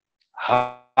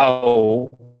 how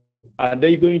are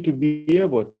they going to be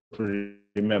able to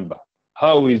remember?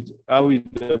 How is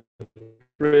the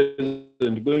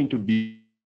president going to be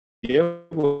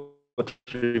able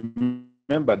to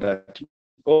remember that,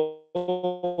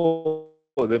 oh,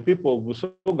 the people of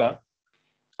Busoga,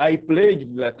 I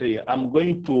pledged that I'm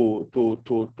going to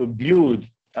build,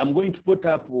 I'm going to put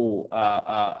up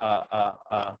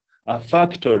a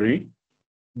factory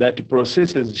that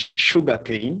processes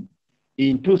sugarcane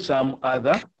into some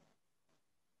other,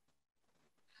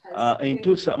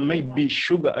 into some maybe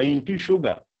sugar, into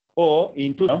sugar, or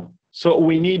into. So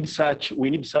we need such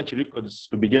records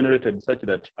to be generated, such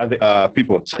that other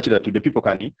people, such that the people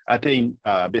can attain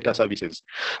better services.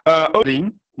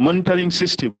 Monitoring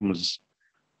systems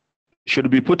should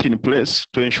be put in place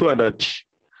to ensure that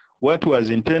what was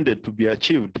intended to be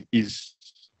achieved is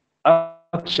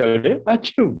actually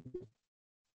achieved.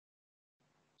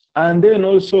 And then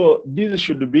also this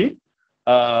should be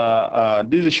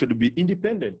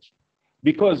independent,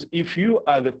 because if you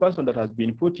are the person that has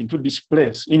been put into this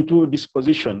place, into this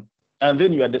position, and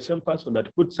then you are the same person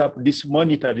that puts up this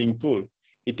monitoring tool,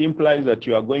 it implies that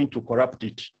you are going to corrupt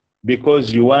it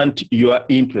because you want your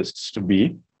interests to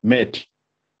be met.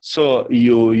 So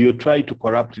you try to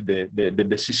corrupt the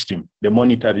system, the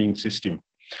monitoring system.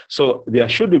 So there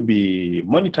should be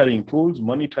monitoring tools,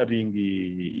 monitoring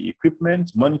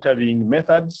equipment, monitoring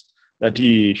methods that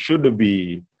should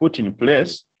be put in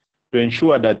place to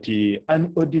ensure that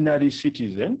an ordinary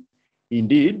citizen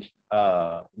indeed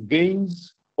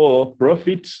gains or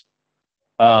profits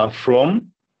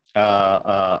from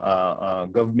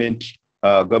government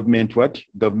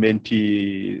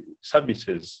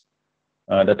services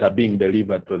that are being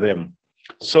delivered to them.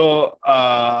 So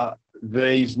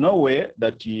there is no way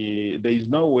that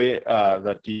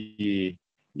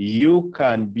you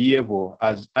can be able,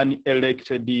 as an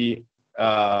elected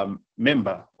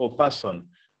member or person,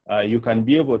 you can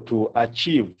be able to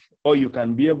achieve, or you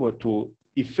can be able to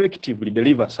effectively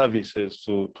deliver services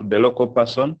to the local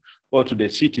person or to the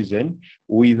citizen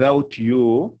without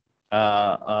you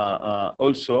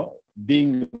also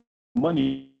being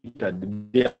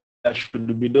monitored. There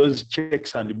should be those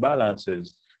checks and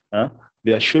balances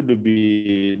There should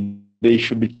be, they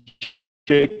should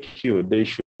check you. They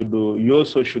should, you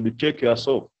also should check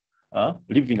yourself.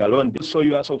 Living alone, so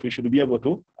yourself, you should be able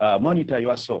to monitor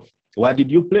yourself. What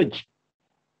did you pledge?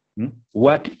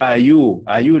 What are you?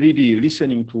 Are you really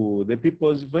listening to the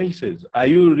people's voices? Are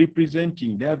you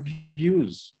representing their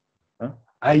views?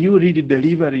 Are you really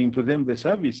delivering to them the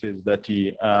services that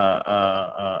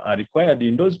are required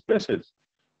in those places?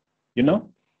 You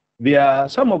know, there are,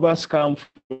 some of us come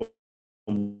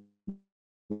from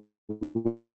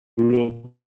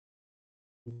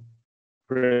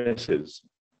places.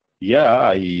 Yeah,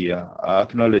 I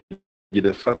acknowledge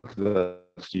the fact that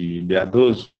there are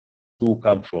those who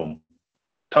come from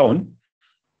town,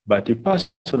 but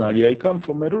personally, I come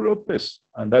from a rural place,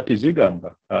 and that is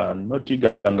Iganga, not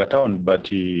Iganga town, but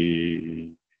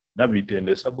Nabite and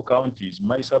the sub-county is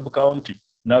my sub-county,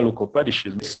 now local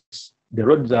parishes. The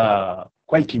roads are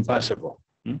quite impassable.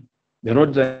 The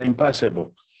roads are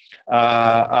impassable.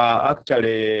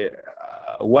 Actually,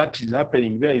 what is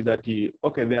happening there is that,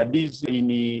 okay, there are these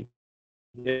in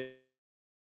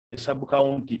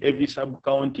sub-county, every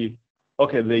sub-county,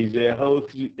 okay, there is a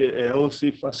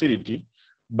healthy facility,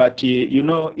 but you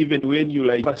know, even when you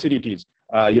like facilities,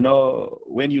 you know,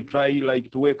 when you try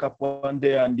like to wake up one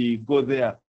day and you go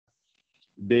there,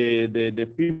 the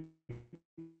people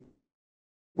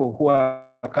who are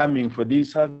coming for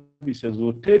these services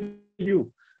will tell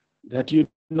you that, you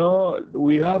know,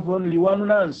 we have only one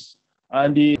nurse,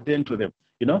 and attend to them.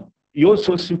 You know, you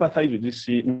also sympathize with this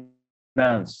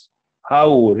nurse.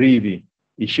 How really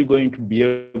is she going to be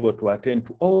able to attend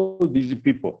to all these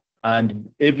people? And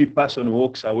every person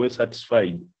walks away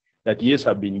satisfied that, yes,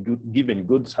 I've been given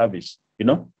good service, you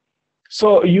know?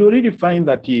 So you really find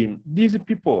that these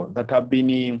people that have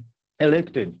been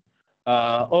elected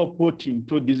or put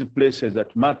into these places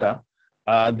that matter,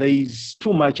 there is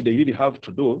too much they really have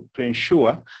to do to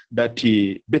ensure that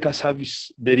better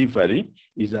service delivery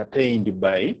is attained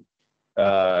by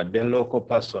the local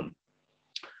person.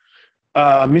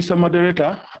 Mr.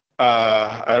 Moderator,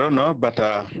 I don't know, but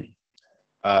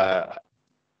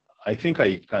I think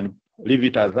I can leave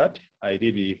it as that. I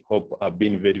really hope I've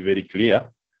been very, very clear.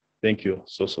 Thank you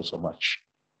so much.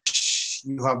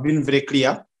 You have been very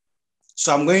clear.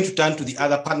 So I'm going to turn to the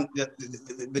other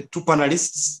the two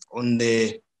panelists on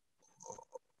the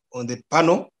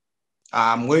panel.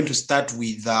 I'm going to start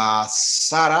with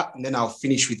Sarah, and then I'll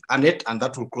finish with Annette, and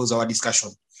that will close our discussion.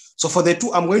 So for the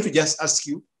two, I'm going to just ask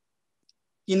you,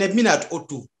 in a minute or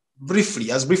two,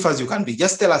 briefly, as brief as you can be,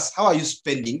 just tell us, how are you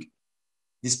spending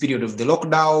this period of the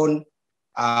lockdown?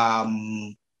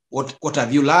 What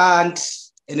have you learned?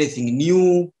 Anything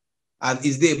new? And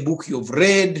is there a book you've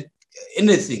read?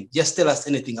 Anything? Just tell us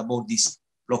anything about this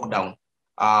lockdown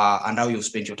and how you've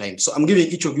spent your time. So I'm giving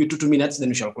each of you 2 minutes, then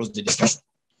we shall close the discussion.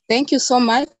 Thank you so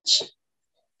much,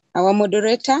 our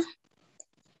moderator.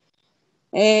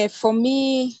 For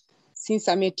me, since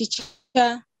I'm a teacher,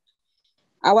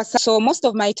 so most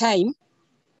of my time,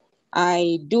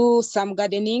 I do some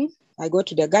gardening. I go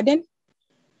to the garden,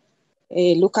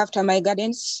 look after my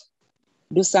gardens,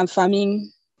 do some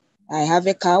farming. I have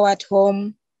a cow at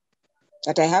home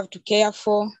that I have to care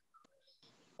for.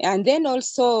 And then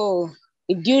also,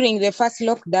 during the first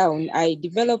lockdown, I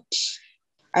developed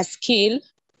a skill,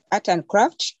 art and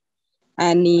craft,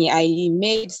 and I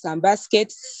made some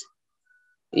baskets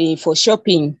for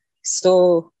shopping.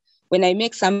 So when I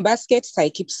make some baskets, I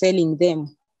keep selling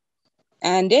them.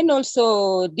 And then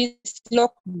also this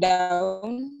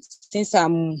lockdown, since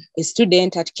I'm a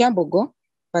student at Kyambogo,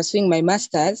 pursuing my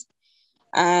master's,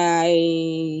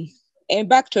 I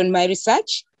embarked on my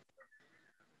research.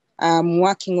 I'm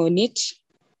working on it.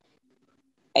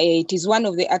 It is one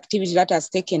of the activities that has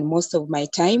taken most of my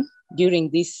time during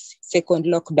this second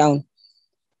lockdown.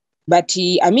 But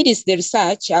amidst the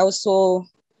research, I also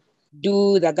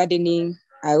do the gardening.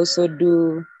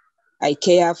 I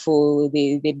care for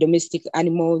the domestic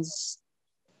animals.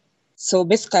 So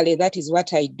basically that is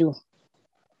what I do.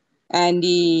 And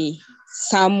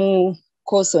some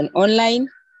course on online,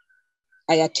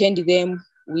 I attend them.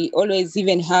 We always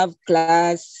even have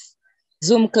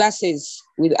Zoom classes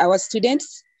with our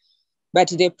students. But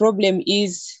the problem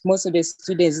is most of the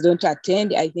students don't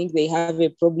attend. I think they have a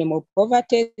problem of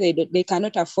poverty. They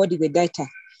cannot afford the data.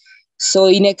 So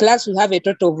in a class, we have a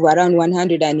total of around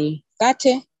 130,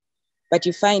 but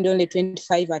you find only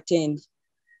 25 attend.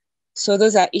 So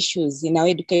those are issues in our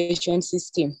education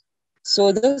system.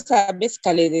 So those are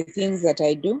basically the things that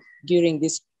I do during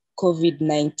this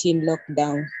COVID-19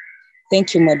 lockdown.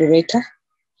 Thank you, moderator.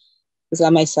 Those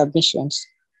are my submissions.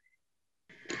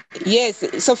 Yes,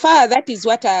 so far that is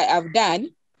what I have done.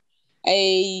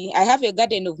 I have a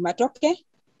garden of matoke.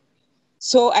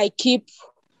 So I keep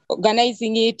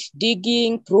organizing it,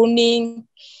 digging, pruning.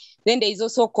 Then there is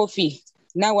also coffee.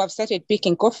 Now I've started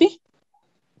picking coffee.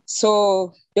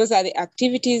 So those are the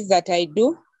activities that I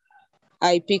do.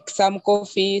 I pick some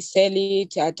coffee, sell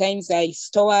it. At times I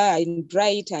store, I dry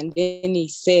it, and then I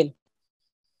sell.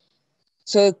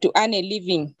 So to earn a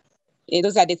living,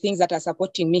 those are the things that are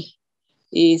supporting me.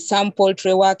 Some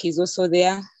poultry work is also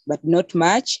there, but not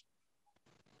much.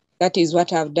 That is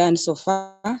what I've done so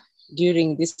far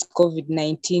during this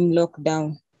COVID-19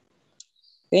 lockdown.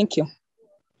 Thank you.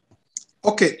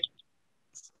 Okay.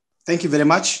 Thank you very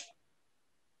much.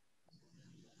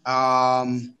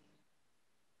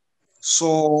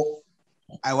 So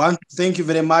I want to thank you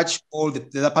very much, all the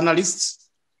panelists,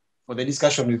 for the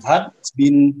discussion we've had. It's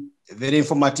been a very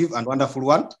informative and wonderful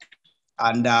one.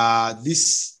 And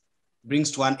this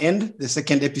brings to an end the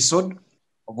second episode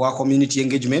of our community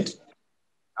engagement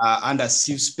under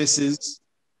safe spaces.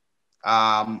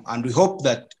 And we hope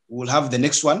that we'll have the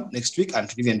next one next week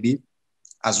and even be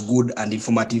as good and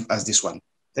informative as this one.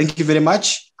 Thank you very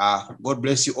much. God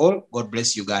bless you all. God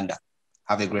bless Uganda.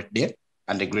 Have a great day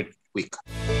and a great week.